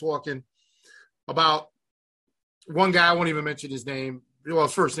when we were talking about one guy. I won't even mention his name. Well,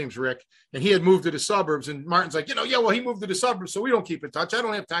 his first name's Rick, and he had moved to the suburbs. And Martin's like, he moved to the suburbs, so we don't keep in touch. I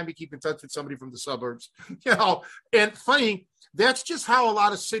don't have time to keep in touch with somebody from the suburbs, And funny, that's just how a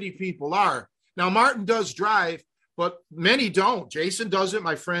lot of city people are. Now, Martin does drive, but many don't. Jason doesn't.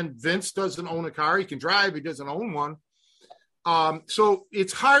 My friend Vince doesn't own a car. He can drive. He doesn't own one. So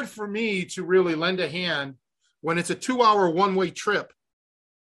it's hard for me to really lend a hand when it's a 2-hour one-way trip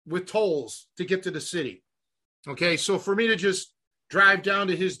with tolls to get to the city. Okay, so for me to just drive down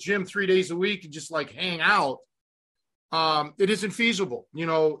to his gym 3 days a week and just hang out, it isn't feasible.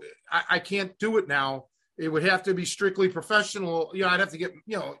 I can't do it now. It would have to be strictly professional. I'd have to get,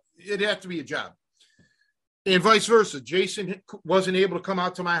 it'd have to be a job. And vice versa. Jason wasn't able to come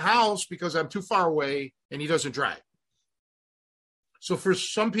out to my house because I'm too far away and he doesn't drive. So for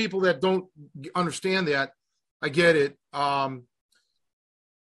some people that don't understand that, I get it. But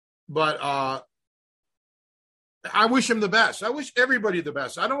I wish him the best. I wish everybody the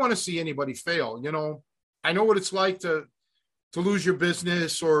best. I don't want to see anybody fail. I know what it's like to lose your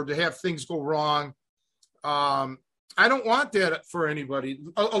business or to have things go wrong. I don't want that for anybody,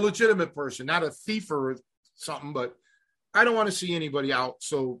 a legitimate person, not a thief or something, but I don't want to see anybody out.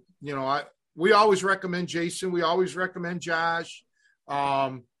 So, we always recommend Jason. We always recommend Josh,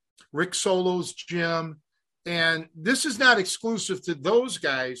 Rick Solo's gym. And this is not exclusive to those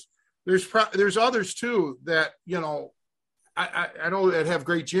guys. There's others too that, I know that have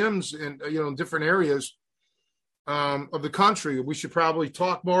great gyms in different areas of the country. We should probably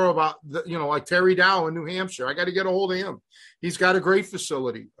talk more about like Terry Dow in New Hampshire. I got to get a hold of him. He's got a great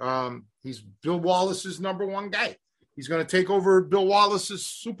facility. He's Bill Wallace's number one guy. He's going to take over Bill Wallace's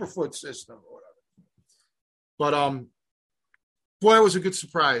Superfoot system or whatever. But boy, it was a good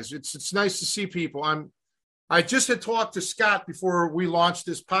surprise. It's nice to see people. I just had talked to Scott before we launched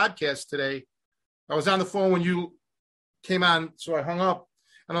this podcast today. I was on the phone when you came on, so I hung up.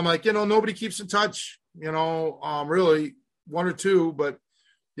 And I'm like, nobody keeps in touch, really one or two, but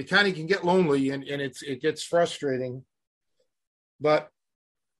you kind of can get lonely and it gets frustrating. But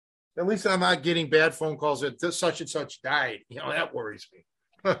at least I'm not getting bad phone calls that such and such died. That worries me.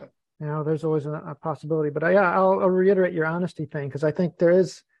 There's always a possibility. But I'll reiterate your honesty thing, because I think there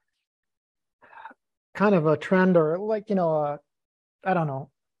is kind of a trend or I don't know.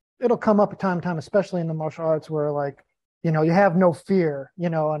 It'll come up time to time, especially in the martial arts where you have no fear,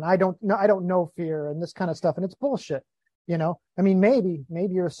 and I don't know fear and this kind of stuff. And it's bullshit, I mean, maybe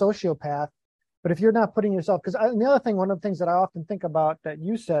you're a sociopath, but if you're not putting yourself, because the other thing, one of the things that I often think about that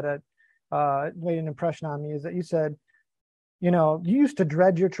you said made an impression on me is that you said, you used to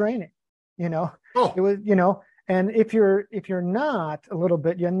dread your training, it was, and if you're not a little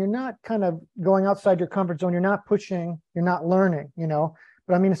bit, and you're not kind of going outside your comfort zone, you're not pushing, you're not learning,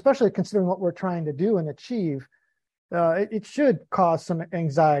 but I mean, especially considering what we're trying to do and achieve, it should cause some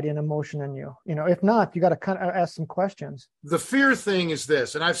anxiety and emotion in you. If not, you got to kind of ask some questions. The fear thing is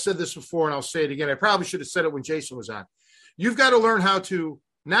this, and I've said this before and I'll say it again. I probably should have said it when Jason was on. You've got to learn how to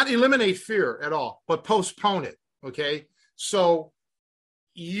not eliminate fear at all, but postpone it. Okay. So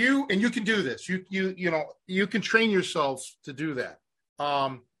you can do this. You can train yourself to do that.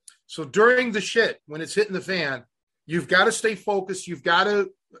 So during the shit, when it's hitting the fan, you've got to stay focused. You've got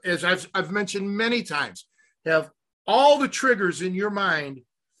to, as I've mentioned many times, have all the triggers in your mind.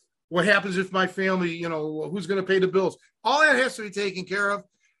 What happens if my family, who's going to pay the bills? All that has to be taken care of.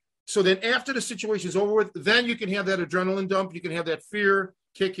 So then after the situation is over with, then you can have that adrenaline dump. You can have that fear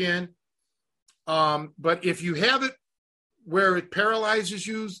kick in. But if you have it where it paralyzes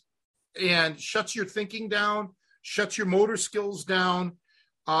you and shuts your thinking down, shuts your motor skills down,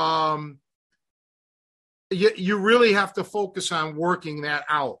 you really have to focus on working that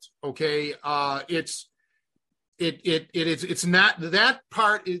out. Okay. It's not that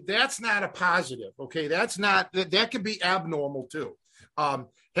part. That's not a positive. Okay. That can be abnormal too.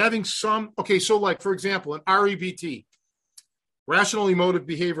 Having some, okay. So like, for example, in REBT, Rational Emotive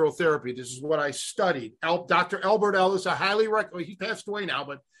Behavioral Therapy, this is what I studied. Dr. Albert Ellis, I highly recommend, he passed away now,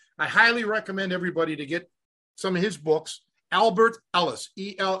 but I highly recommend everybody to get some of his books. Albert Ellis,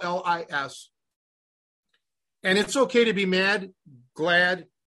 Ellis. And it's okay to be mad, glad,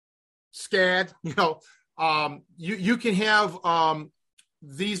 scared. You can have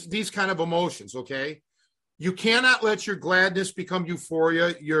these kind of emotions. Okay, you cannot let your gladness become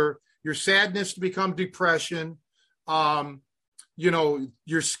euphoria, your sadness to become depression.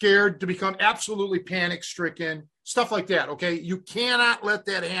 You're scared to become absolutely panic stricken, stuff like that. Okay, you cannot let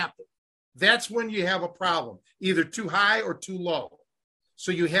that happen. That's when you have a problem, either too high or too low.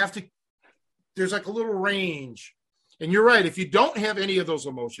 So you have to. There's like a little range. And you're right. If you don't have any of those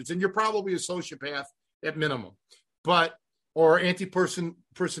emotions, then you're probably a sociopath at minimum, or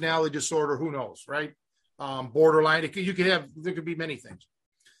anti-personality disorder, who knows, right? Borderline. There could be many things.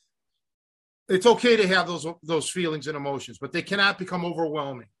 It's okay to have those feelings and emotions, but they cannot become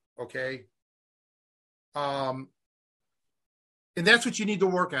overwhelming. Okay. And that's what you need to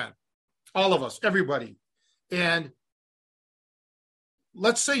work on. All of us, everybody. And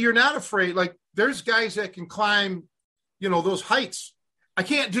let's say you're not afraid. Like there's guys that can climb, those heights. I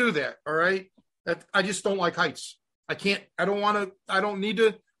can't do that. All right. I just don't like heights. I don't need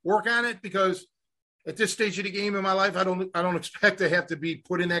to work on it because at this stage of the game in my life, I don't expect to have to be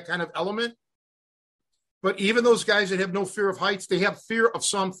put in that kind of element. But even those guys that have no fear of heights, they have fear of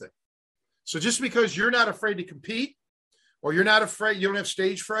something. So just because you're not afraid to compete or you're not afraid, you don't have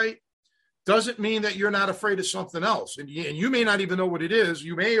stage fright, doesn't mean that you're not afraid of something else. And you may not even know what it is.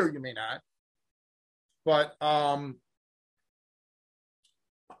 You may or you may not. But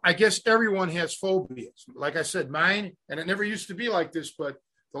I guess everyone has phobias. Like I said, mine, and it never used to be like this, but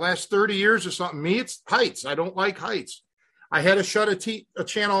the last 30 years or something, me, it's heights. I don't like heights. I had to shut a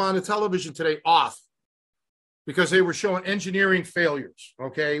channel on the television today off because they were showing engineering failures.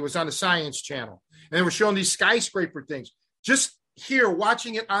 Okay. It was on the Science Channel. And they were showing these skyscraper things. Just here,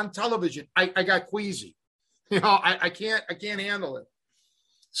 watching it on television, I got queasy. I can't handle it.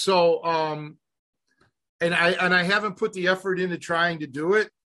 So, and I haven't put the effort into trying to do it.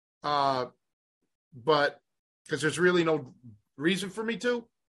 But because there's really no reason for me to.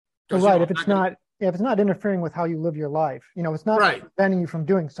 Well, right. If it's not interfering with how you live your life, it's not preventing you from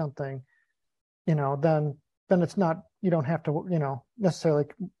doing something, then it's not, you don't have to, necessarily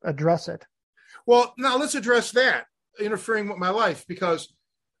address it. Well, now let's address that interfering with my life, because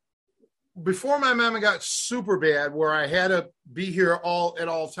before my mama got super bad, where I had to be here at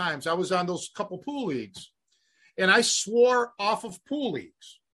all times, I was on those couple pool leagues, and I swore off of pool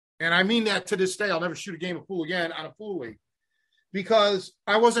leagues. And I mean that to this day. I'll never shoot a game of pool again on a pool league because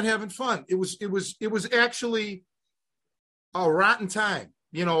I wasn't having fun. It was actually a rotten time.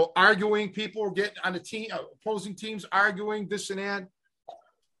 Arguing, people were getting on the team, opposing teams arguing this and that.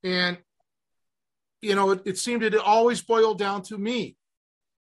 And, it seemed that it always boiled down to me.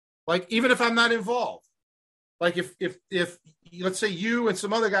 Like, even if I'm not involved, like if let's say you and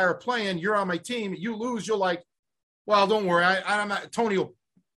some other guy are playing, you're on my team, you lose, you're like, well, don't worry. I'm not, Tony will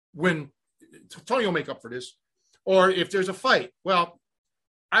win. Tony will make up for this. Or if there's a fight, well,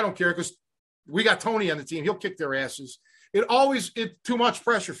 I don't care because we got Tony on the team. He'll kick their asses. It's too much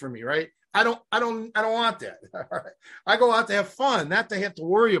pressure for me, right? I don't want that. I go out to have fun, not to have to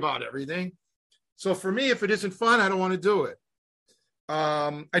worry about everything. So for me, if it isn't fun, I don't want to do it.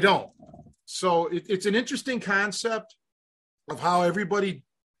 I don't. So it's an interesting concept of how everybody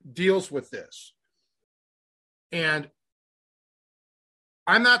deals with this. And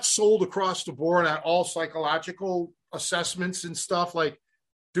I'm not sold across the board on all psychological assessments and stuff, like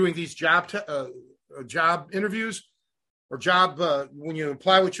doing these job interviews or when you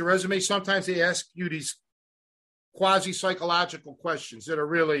apply with your resume, sometimes they ask you these quasi-psychological questions that are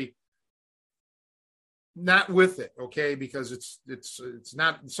really not with it, okay? Because it's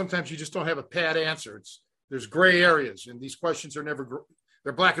not, sometimes you just don't have a pat answer. There's gray areas, and these questions are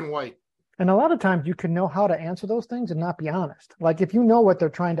they're black and white. And a lot of times you can know how to answer those things and not be honest. Like if you know what they're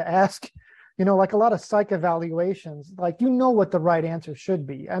trying to ask, like a lot of psych evaluations, like what the right answer should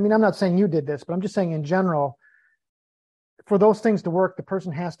be. I mean, I'm not saying you did this, but I'm just saying in general, for those things to work, the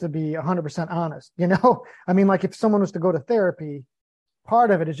person has to be 100% honest. I mean, like if someone was to go to therapy, part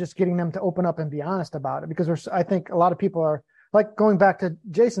of it is just getting them to open up and be honest about it, because I think a lot of people are like, going back to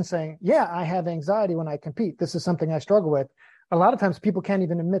Jason saying, yeah, I have anxiety when I compete. This is something I struggle with. A lot of times people can't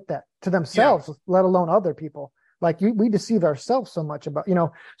even admit that to themselves, let alone other people. Like we deceive ourselves so much about,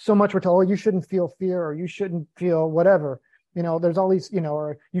 so much we're told, oh, you shouldn't feel fear, or you shouldn't feel whatever. There's all these,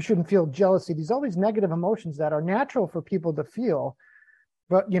 or you shouldn't feel jealousy. All these negative emotions that are natural for people to feel.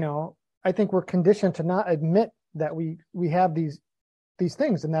 But, I think we're conditioned to not admit that we have these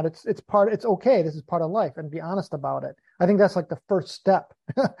things, and that it's okay. This is part of life, and be honest about it. I think that's like the first step,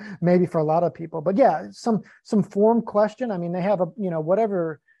 maybe for a lot of people. But yeah, some form question. I mean, they have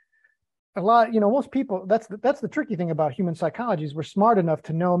whatever. A lot, most people. That's the tricky thing about human psychology is we're smart enough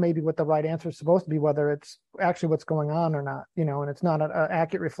to know maybe what the right answer is supposed to be, whether it's actually what's going on or not. And it's not an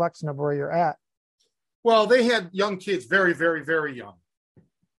accurate reflection of where you're at. Well, they had young kids, very, very, very young.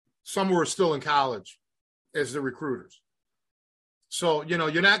 Some were still in college as the recruiters. So, it's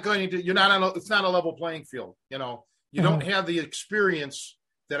not a level playing field. You don't have the experience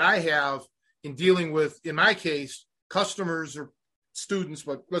that I have in dealing with, in my case, customers or students,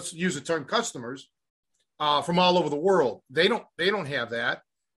 but let's use the term customers, from all over the world. They don't have that.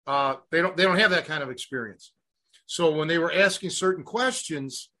 They don't have that kind of experience. So when they were asking certain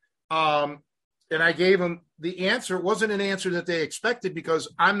questions, and I gave them the answer, it wasn't an answer that they expected,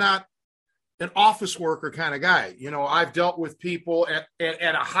 because I'm not an office worker kind of guy. I've dealt with people at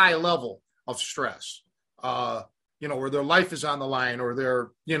a high level of stress, where their life is on the line,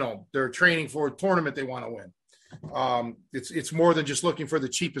 or they're training for a tournament they want to win. It's more than just looking for the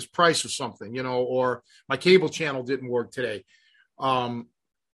cheapest price of something, or my cable channel didn't work today.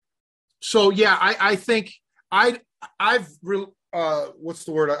 So yeah, I think I've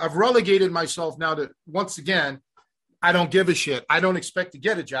relegated myself now to, once again, I don't give a shit. I don't expect to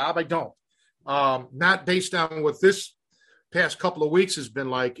get a job. I don't. Not based on what this past couple of weeks has been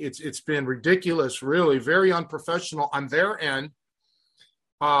like. It's been ridiculous, really, very unprofessional on their end.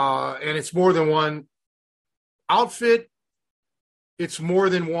 And it's more than one outfit. It's more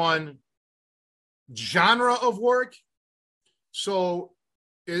than one genre of work. So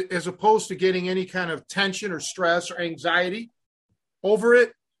as opposed to getting any kind of tension or stress or anxiety over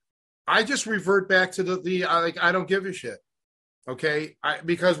it, I just revert back to the I don't give a shit. Okay.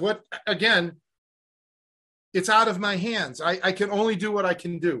 Because it's out of my hands. I can only do what I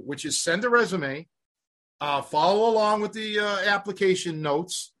can do, which is send a resume, follow along with the application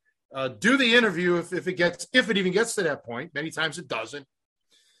notes, do the interview if it even gets to that point. Many times it doesn't.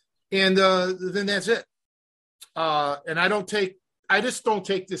 And then that's it. And I just don't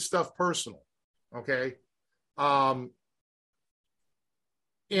take this stuff personal. Okay. And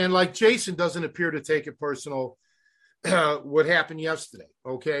like Jason doesn't appear to take it personal, what happened yesterday.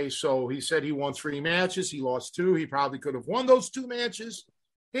 Okay. So he said he won 3 matches. He lost 2. He probably could have won those 2 matches.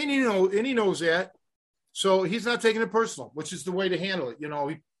 And he knows that. So he's not taking it personal, which is the way to handle it.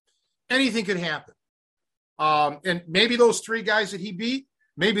 Anything could happen. And maybe those 3 guys that he beat,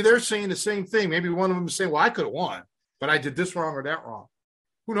 maybe they're saying the same thing. Maybe one of them is saying, well, I could have won, but I did this wrong or that wrong.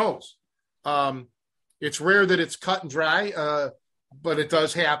 Who knows? It's rare that it's cut and dry, but it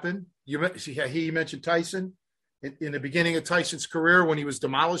does happen. He mentioned Tyson. In the beginning of Tyson's career, when he was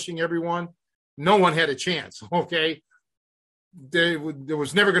demolishing everyone, no one had a chance, okay? There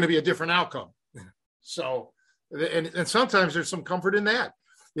was never going to be a different outcome. So, and sometimes there's some comfort in that.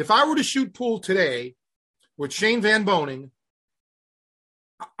 If I were to shoot pool today with Shane Van Boening,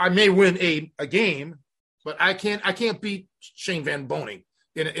 I may win a game, but I can't beat Shane Van Boening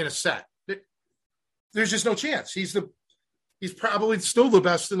in a set. There's just no chance. He's probably still the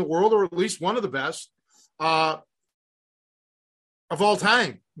best in the world, or at least one of the best of all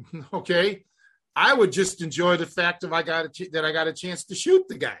time. Okay. I would just enjoy the fact that I got a chance to shoot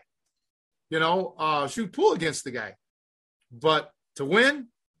the guy, shoot pool against the guy, but to win,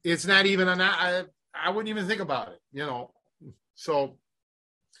 it's not even I wouldn't even think about it, So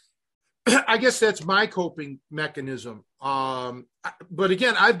I guess that's my coping mechanism. But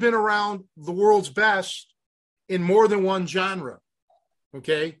again, I've been around the world's best, in more than one genre.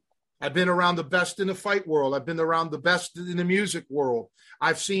 Okay. I've been around the best in the fight world. I've been around the best in the music world.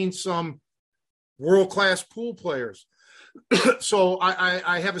 I've seen some world-class pool players. So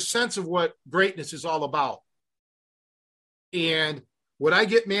I have a sense of what greatness is all about. And would I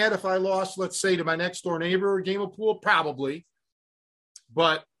get mad if I lost, let's say, to my next door neighbor a game of pool? Probably.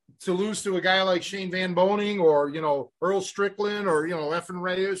 But to lose to a guy like Shane Van Boening or, Earl Strickland or, Efren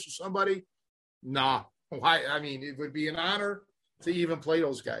Reyes or somebody, nah. Why? I mean, it would be an honor to even play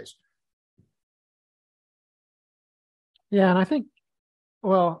those guys. Yeah, and I think,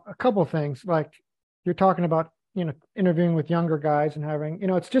 well, a couple of things. Like you're talking about, interviewing with younger guys and having,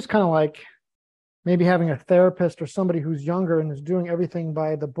 it's just kind of like maybe having a therapist or somebody who's younger and is doing everything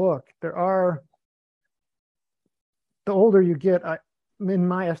by the book. The older you get, in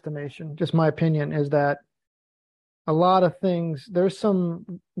my estimation, just my opinion, is that a lot of things, there's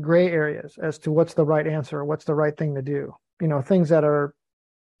some gray areas as to what's the right answer, or what's the right thing to do. Things that are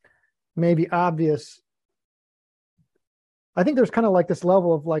maybe obvious. I think there's kind of like this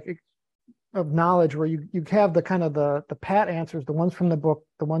level of knowledge where you have the kind of the pat answers, the ones from the book,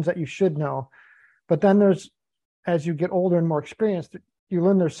 the ones that you should know. But then there's, as you get older and more experienced, you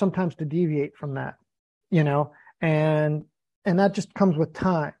learn there's sometimes to deviate from that, and that just comes with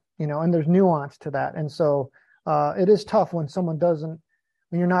time, and there's nuance to that. And so it is tough when when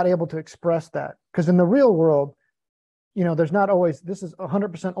you're not able to express that, because in the real world, there's not always, this is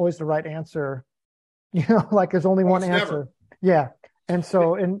 100% always the right answer, like there's only one answer. Never. Yeah. And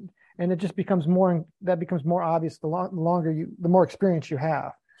so, and it just becomes more obvious the more experience you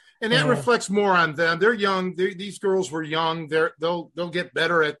have. And that reflects more on them. They're young. These girls were young. They'll get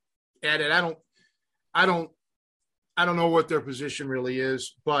better at it. I don't know what their position really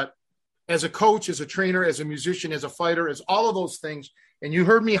is, but as a coach, as a trainer, as a musician, as a fighter, as all of those things, and you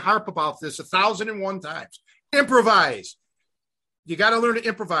heard me harp about this 1,001 times, improvise. You got to learn to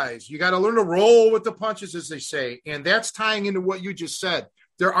improvise. You got to learn to roll with the punches, as they say. And that's tying into what you just said.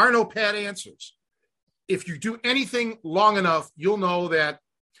 There are no pat answers. If you do anything long enough, you'll know that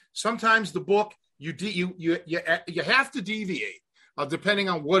sometimes the book, you have to deviate depending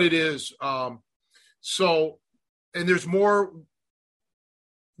on what it is. And there's more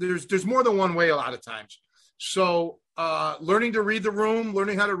than one way a lot of times. So learning to read the room,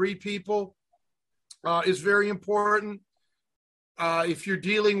 learning how to read people is very important. If you're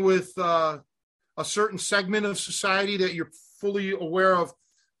dealing with a certain segment of society that you're fully aware of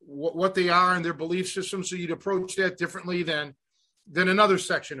what they are and their belief systems, so you'd approach that differently than another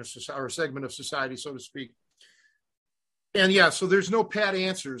section of society or segment of society, so to speak. And yeah, so there's no pat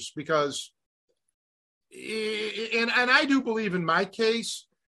answers because, and I do believe in my case,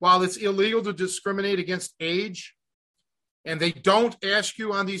 while it's illegal to discriminate against age, and they don't ask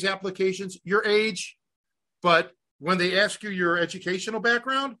you on these applications your age, but when they ask you your educational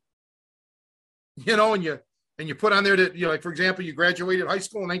background, and you put on there that, like, for example, you graduated high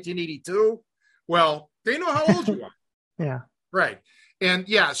school in 1982. Well, they know how old you are. Yeah. Right. And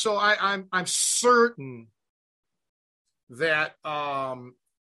yeah, so I'm certain that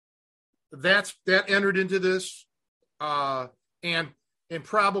that entered into this, and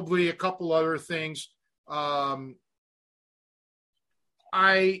probably a couple other things. I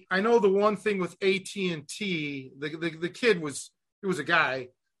know the one thing with AT&T, the kid he was a guy.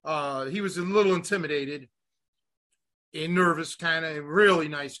 He was a little intimidated and nervous, kind of really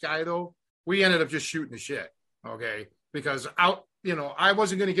nice guy though. We ended up just shooting the shit. Okay. Because I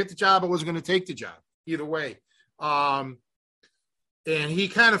wasn't going to get the job. I wasn't going to take the job either way. And he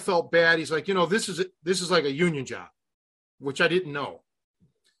kind of felt bad. He's like, this is like a union job, which I didn't know.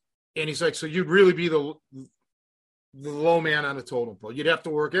 And he's like, so you'd really be the low man on the totem pole. You'd have to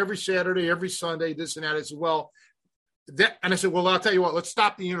work every Saturday, every Sunday, this and that. I said, well, and I said, well, I'll tell you what, let's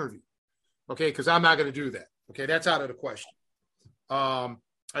stop the interview. Okay. Cause I'm not going to do that. Okay. That's out of the question. I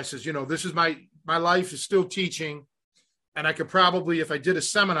says, this is my life is still teaching. And I could probably, if I did a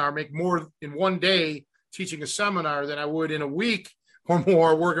seminar, make more in one day teaching a seminar than I would in a week or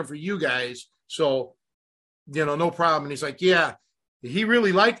more working for you guys. So, no problem. And he's like, yeah, he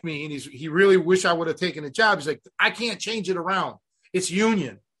really liked me. And he really wished I would have taken the job. He's like, I can't change it around. It's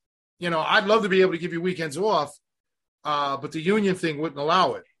union. I'd love to be able to give you weekends off, but the union thing wouldn't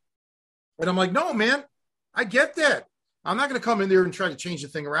allow it. And I'm like, no, man, I get that. I'm not going to come in there and try to change the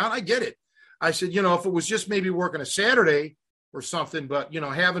thing around. I get it. I said, if it was just maybe working a Saturday or something, but,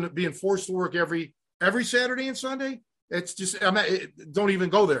 being forced to work every Saturday and Sunday, it's just, don't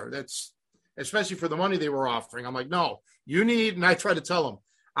even go there. That's especially for the money they were offering. I'm like, no, and I try to tell them,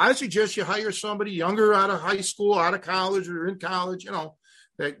 I suggest you hire somebody younger out of high school, out of college or in college,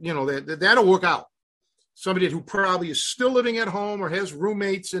 that'll work out. somebody who probably is still living at home or has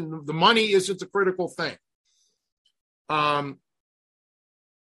roommates, and the money isn't the critical thing. But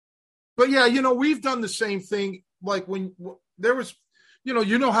yeah, we've done the same thing. Like when there was,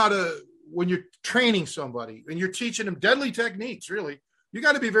 how to, when you're training somebody and you're teaching them deadly techniques, really, you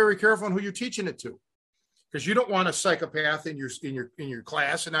got to be very careful on who you're teaching it to, because you don't want a psychopath in your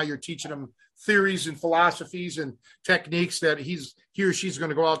class, and now you're teaching them theories and philosophies and techniques that he or she's going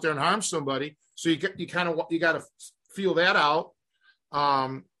to go out there and harm somebody. So you got to feel that out.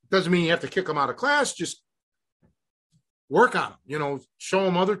 Doesn't mean you have to kick them out of class. Just work on them, show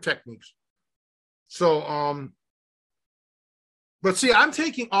them other techniques. So, but see, I'm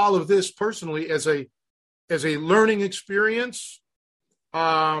taking all of this personally as a learning experience.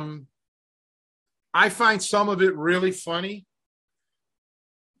 I find some of it really funny,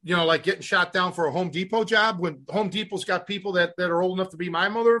 like getting shot down for a Home Depot job, when Home Depot's got people that are old enough to be my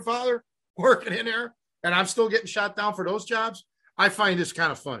mother and father working in there, and I'm still getting shot down for those jobs. I find this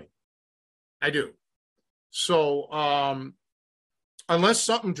kind of funny. I do. So, unless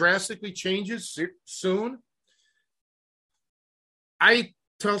something drastically changes soon, I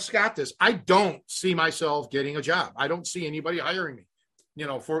tell Scott this: I don't see myself getting a job. I don't see anybody hiring me,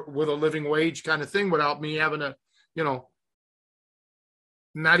 with a living wage kind of thing, without me having a,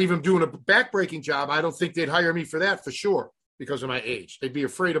 not even doing a backbreaking job. I don't think they'd hire me for that, for sure, because of my age. They'd be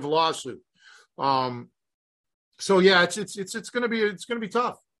afraid of a lawsuit. So yeah, it's going to be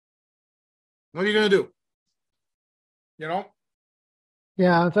tough. What are you going to do?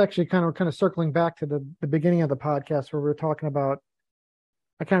 Yeah, it's actually kind of circling back to the beginning of the podcast where we were talking about,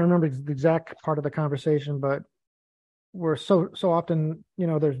 I can't remember the exact part of the conversation, but we're so often,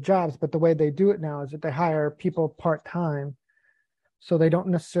 there's jobs, but the way they do it now is that they hire people part-time, so they don't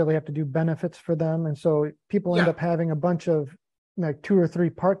necessarily have to do benefits for them. And so people end up having a bunch of like 2 or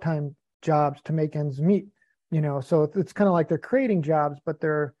 3 part-time jobs to make ends meet, so it's kind of like they're creating jobs, but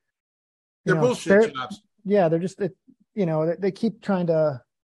they're bullshit jobs. Yeah. They're just, they keep trying to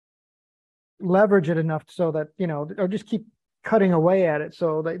leverage it enough so that, or just keep cutting away at it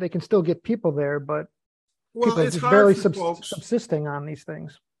so they can still get people there, but people it's just barely folks subsisting on these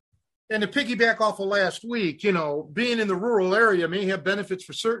things. And to piggyback off of last week, being in the rural area may have benefits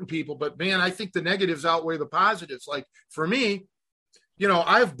for certain people, but man, I think the negatives outweigh the positives. Like for me,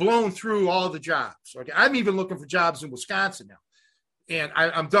 I've blown through all the jobs. Okay, I'm even looking for jobs in Wisconsin now, and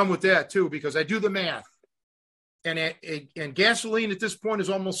I'm done with that too, because I do the math. And gasoline at this point is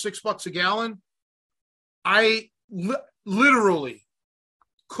almost $6 a gallon. I literally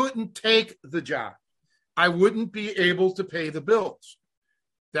couldn't take the job. I wouldn't be able to pay the bills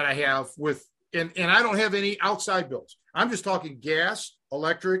that I have and I don't have any outside bills. I'm just talking gas,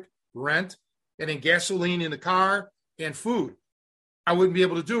 electric, rent, and then gasoline in the car and food. I wouldn't be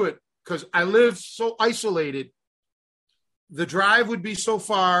able to do it because I live so isolated. The drive would be so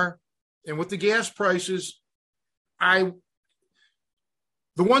far, and with the gas prices, the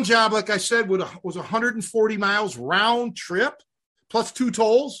one job, like I said, was 140 miles round trip plus 2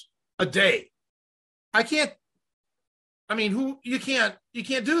 tolls a day. You can't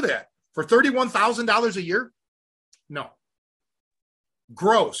do that for $31,000 a year. No.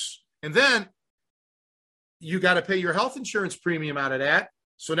 Gross. And then you got to pay your health insurance premium out of that.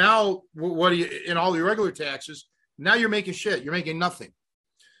 So now what do you, in all your regular taxes, now you're making shit. You're making nothing.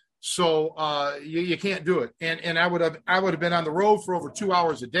 So you can't do it. And I would have been on the road for over 2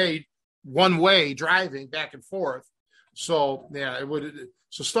 hours a day, one way driving back and forth. So yeah, it would.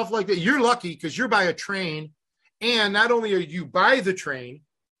 So stuff like that. You're lucky because you're by a train, and not only are you by the train,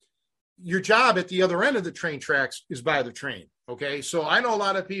 your job at the other end of the train tracks is by the train. Okay, so I know a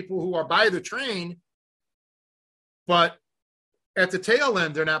lot of people who are by the train, but at the tail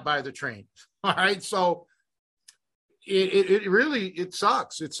end they're not by the train. All right, so it really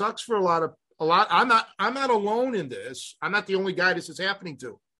sucks. It sucks for a lot. I'm not alone in this. I'm not the only guy this is happening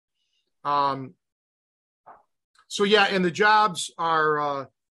to. So yeah, and the jobs are,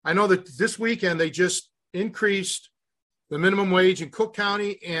 I know that this weekend they just increased the minimum wage in Cook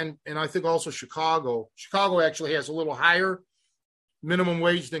County and I think also Chicago. Chicago actually has a little higher minimum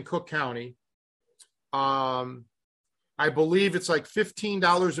wage than Cook County. I believe it's like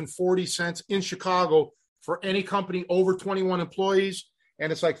 $15.40 in Chicago for any company over 21 employees.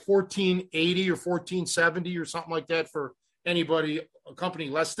 And it's like $14.80 or $14.70 or something like that for anybody, a company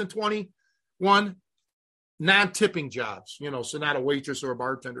less than 21. Non-tipping jobs, so not a waitress or a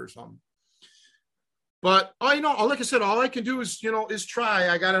bartender or something. But like I said, all I can do is try.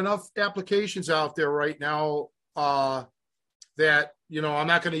 I got enough applications out there right now that I'm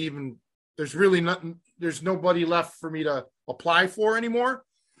not going to even. There's really nothing. There's nobody left for me to apply for anymore.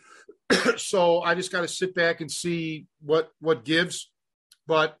 So I just got to sit back and see what gives.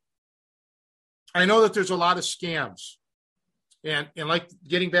 But I know that there's a lot of scams. And like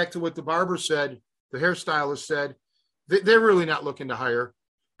getting back to what the barber said, the hairstylist said, they're really not looking to hire,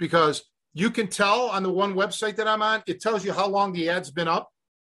 because you can tell on the one website that I'm on, it tells you how long the ad's been up.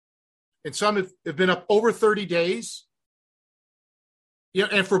 And some have been up over 30 days. You know,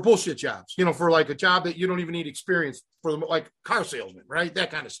 and for bullshit jobs, you know, for like a job that you don't even need experience for, like car salesman, right?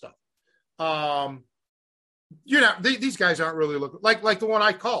 That kind of stuff. You know, these guys aren't really looking like the one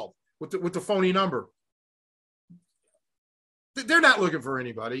I called with the phony number. They're not looking for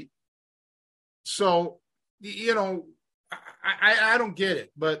anybody. So, you know, I don't get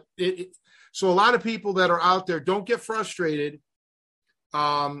it, but so a lot of people that are out there, don't get frustrated.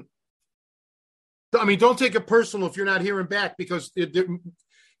 I mean, don't take it personal if you're not hearing back, because it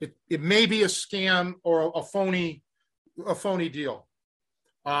may be a scam or a phony deal.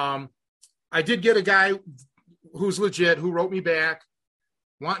 I did get a guy who's legit, who wrote me back,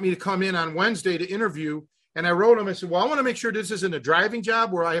 want me to come in on Wednesday to interview. And I wrote him, I said, well, I want to make sure this isn't a driving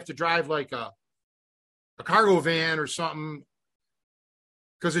job where I have to drive like a cargo van or something,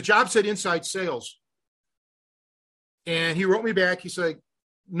 because the job said inside sales. And he wrote me back. He's like,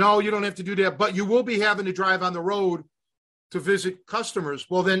 no, you don't have to do that, but you will be having to drive on the road to visit customers.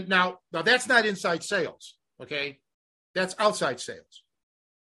 Well, then now that's not inside sales. Okay. That's outside sales.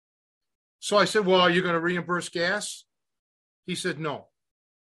 So I said, well, are you going to reimburse gas? He said, no.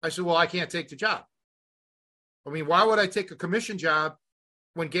 I said, well, I can't take the job. I mean, why would I take a commission job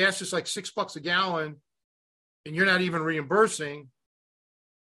when gas is like $6 a gallon and you're not even reimbursing?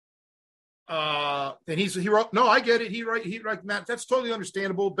 And he wrote, no, I get it. He wrote, Matt, that's totally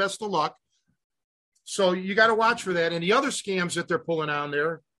understandable. Best of luck. So you got to watch for that. And the other scams that they're pulling on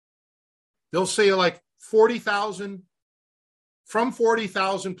there, they'll say like 40,000 from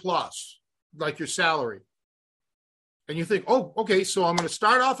 40,000 plus, like your salary. And you think, oh, okay, so I'm going to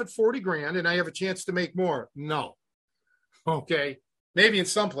start off at 40 grand and I have a chance to make more. No. Okay. Maybe in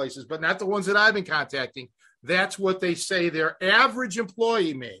some places, but not the ones that I've been contacting. That's what they say their average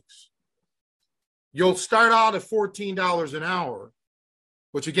employee makes. You'll start out at $14 an hour,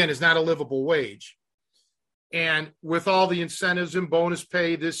 which again is not a livable wage. And with all the incentives and bonus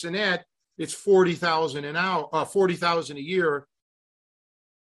pay, this and that, it's $40,000 an hour, $40,000 a year.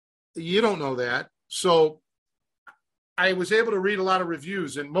 You don't know that. So I was able to read a lot of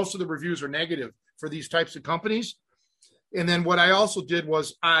reviews, and most of the reviews are negative for these types of companies. And then what I also did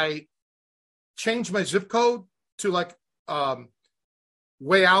was I changed my zip code to like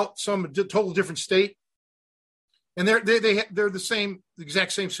way out, some total different state. And they're the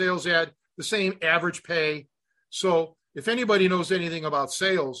exact same sales ad, the same average pay. So if anybody knows anything about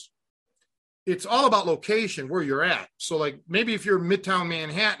sales, it's all about location, where you're at. So like maybe if you're in Midtown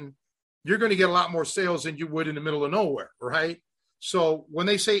Manhattan, you're going to get a lot more sales than you would in the middle of nowhere, right? So when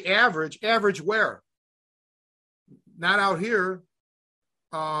they say average where? Not out here.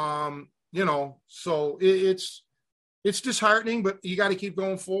 You know, so it's disheartening, but you got to keep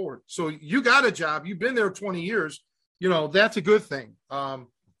going forward. So you got a job, you've been there 20 years, you know, that's a good thing.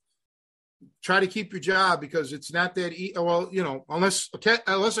 Try to keep your job, because it's not that well, you know, unless a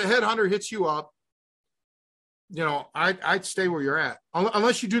headhunter hits you up, you know, I'd stay where you're at,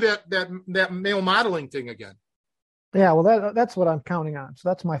 unless you do that male modeling thing again. Yeah, well, that's what I'm counting on. So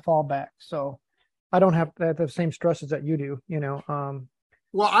that's my fallback. So I don't have the same stresses that you do, you know.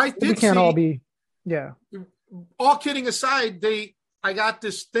 Well, we can't all be, yeah. All kidding aside, I got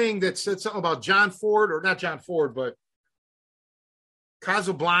this thing that said something about John Ford, or not John Ford, but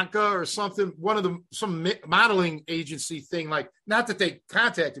Casablanca or something, some modeling agency thing, like, not that they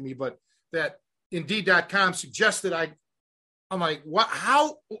contacted me, but that Indeed.com suggested I'm like, what,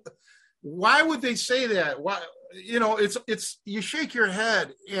 why would they say that? Why, you know, it's, you shake your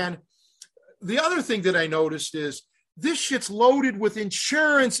head. And the other thing that I noticed is this shit's loaded with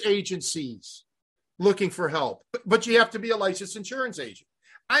insurance agencies looking for help, but you have to be a licensed insurance agent.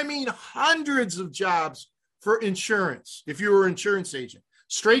 I mean, hundreds of jobs for insurance. If you were an insurance agent,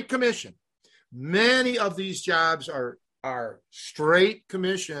 straight commission. Many of these jobs are straight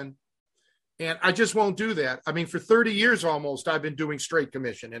commission. And I just won't do that. I mean, for 30 years almost, I've been doing straight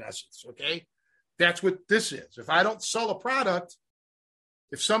commission in essence. Okay. That's what this is. If I don't sell a product,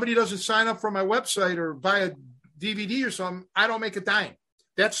 if somebody doesn't sign up for my website or buy a DVD or something, I don't make a dime.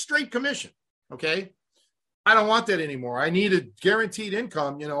 That's straight commission. Okay. I don't want that anymore. I need a guaranteed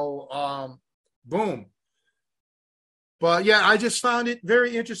income, you know, boom. But yeah, I just found it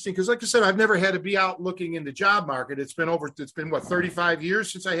very interesting because, like I said, I've never had to be out looking in the job market. It's been what, 35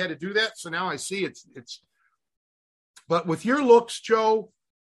 years since I had to do that. So now I see it's, but with your looks, Joe,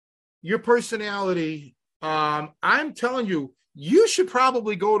 your personality, I'm telling you, you should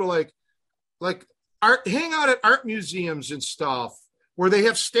probably go to like art, hang out at art museums and stuff where they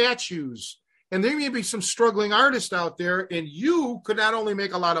have statues. And there may be some struggling artists out there, and you could not only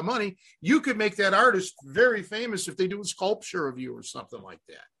make a lot of money, you could make that artist very famous if they do a sculpture of you or something like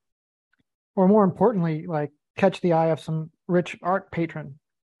that. Or more importantly, like catch the eye of some rich art patron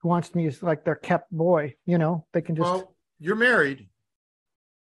who wants to be like their kept boy. You know, they can just. Well, you're married.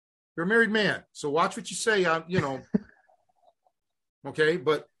 You're a married man, so watch what you say. You know. Okay,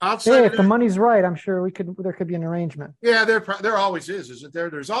 but outside, hey, if the money's right, I'm sure there could be an arrangement. Yeah, there always is, isn't there?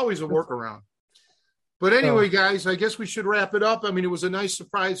 There's always a workaround. But anyway, guys, I guess we should wrap it up. I mean, it was a nice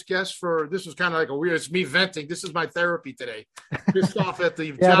surprise guest this was kind of like a weird, it's me venting. This is my therapy today. Pissed off at the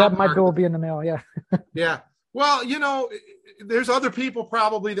yeah, that might go be in the mail. Yeah. Yeah. Well, you know, there's other people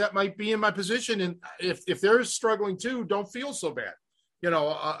probably that might be in my position. And if they're struggling too, don't feel so bad. You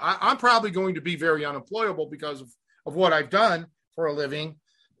know, I'm probably going to be very unemployable because of what I've done for a living.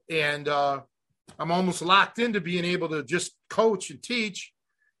 And I'm almost locked into being able to just coach and teach.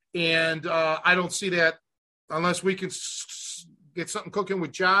 And I don't see that unless we can get something cooking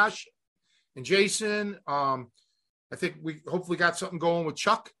with Josh and Jason. I think we hopefully got something going with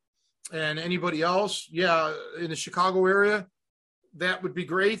Chuck and anybody else. Yeah, in the Chicago area, that would be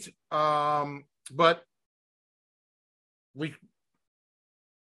great. But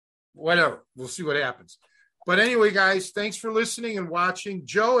whatever, we'll see what happens. But anyway, guys, thanks for listening and watching.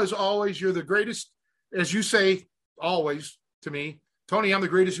 Joe, as always, you're the greatest, as you say, always to me. Tony, I'm the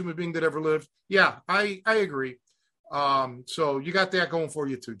greatest human being that ever lived. Yeah, I agree. So you got that going for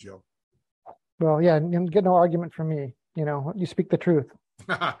you too, Joe. Well, yeah, you get no argument from me. You know, you speak the truth.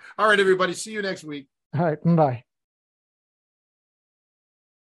 All right, everybody. See you next week. All right.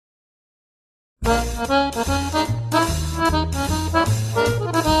 Bye.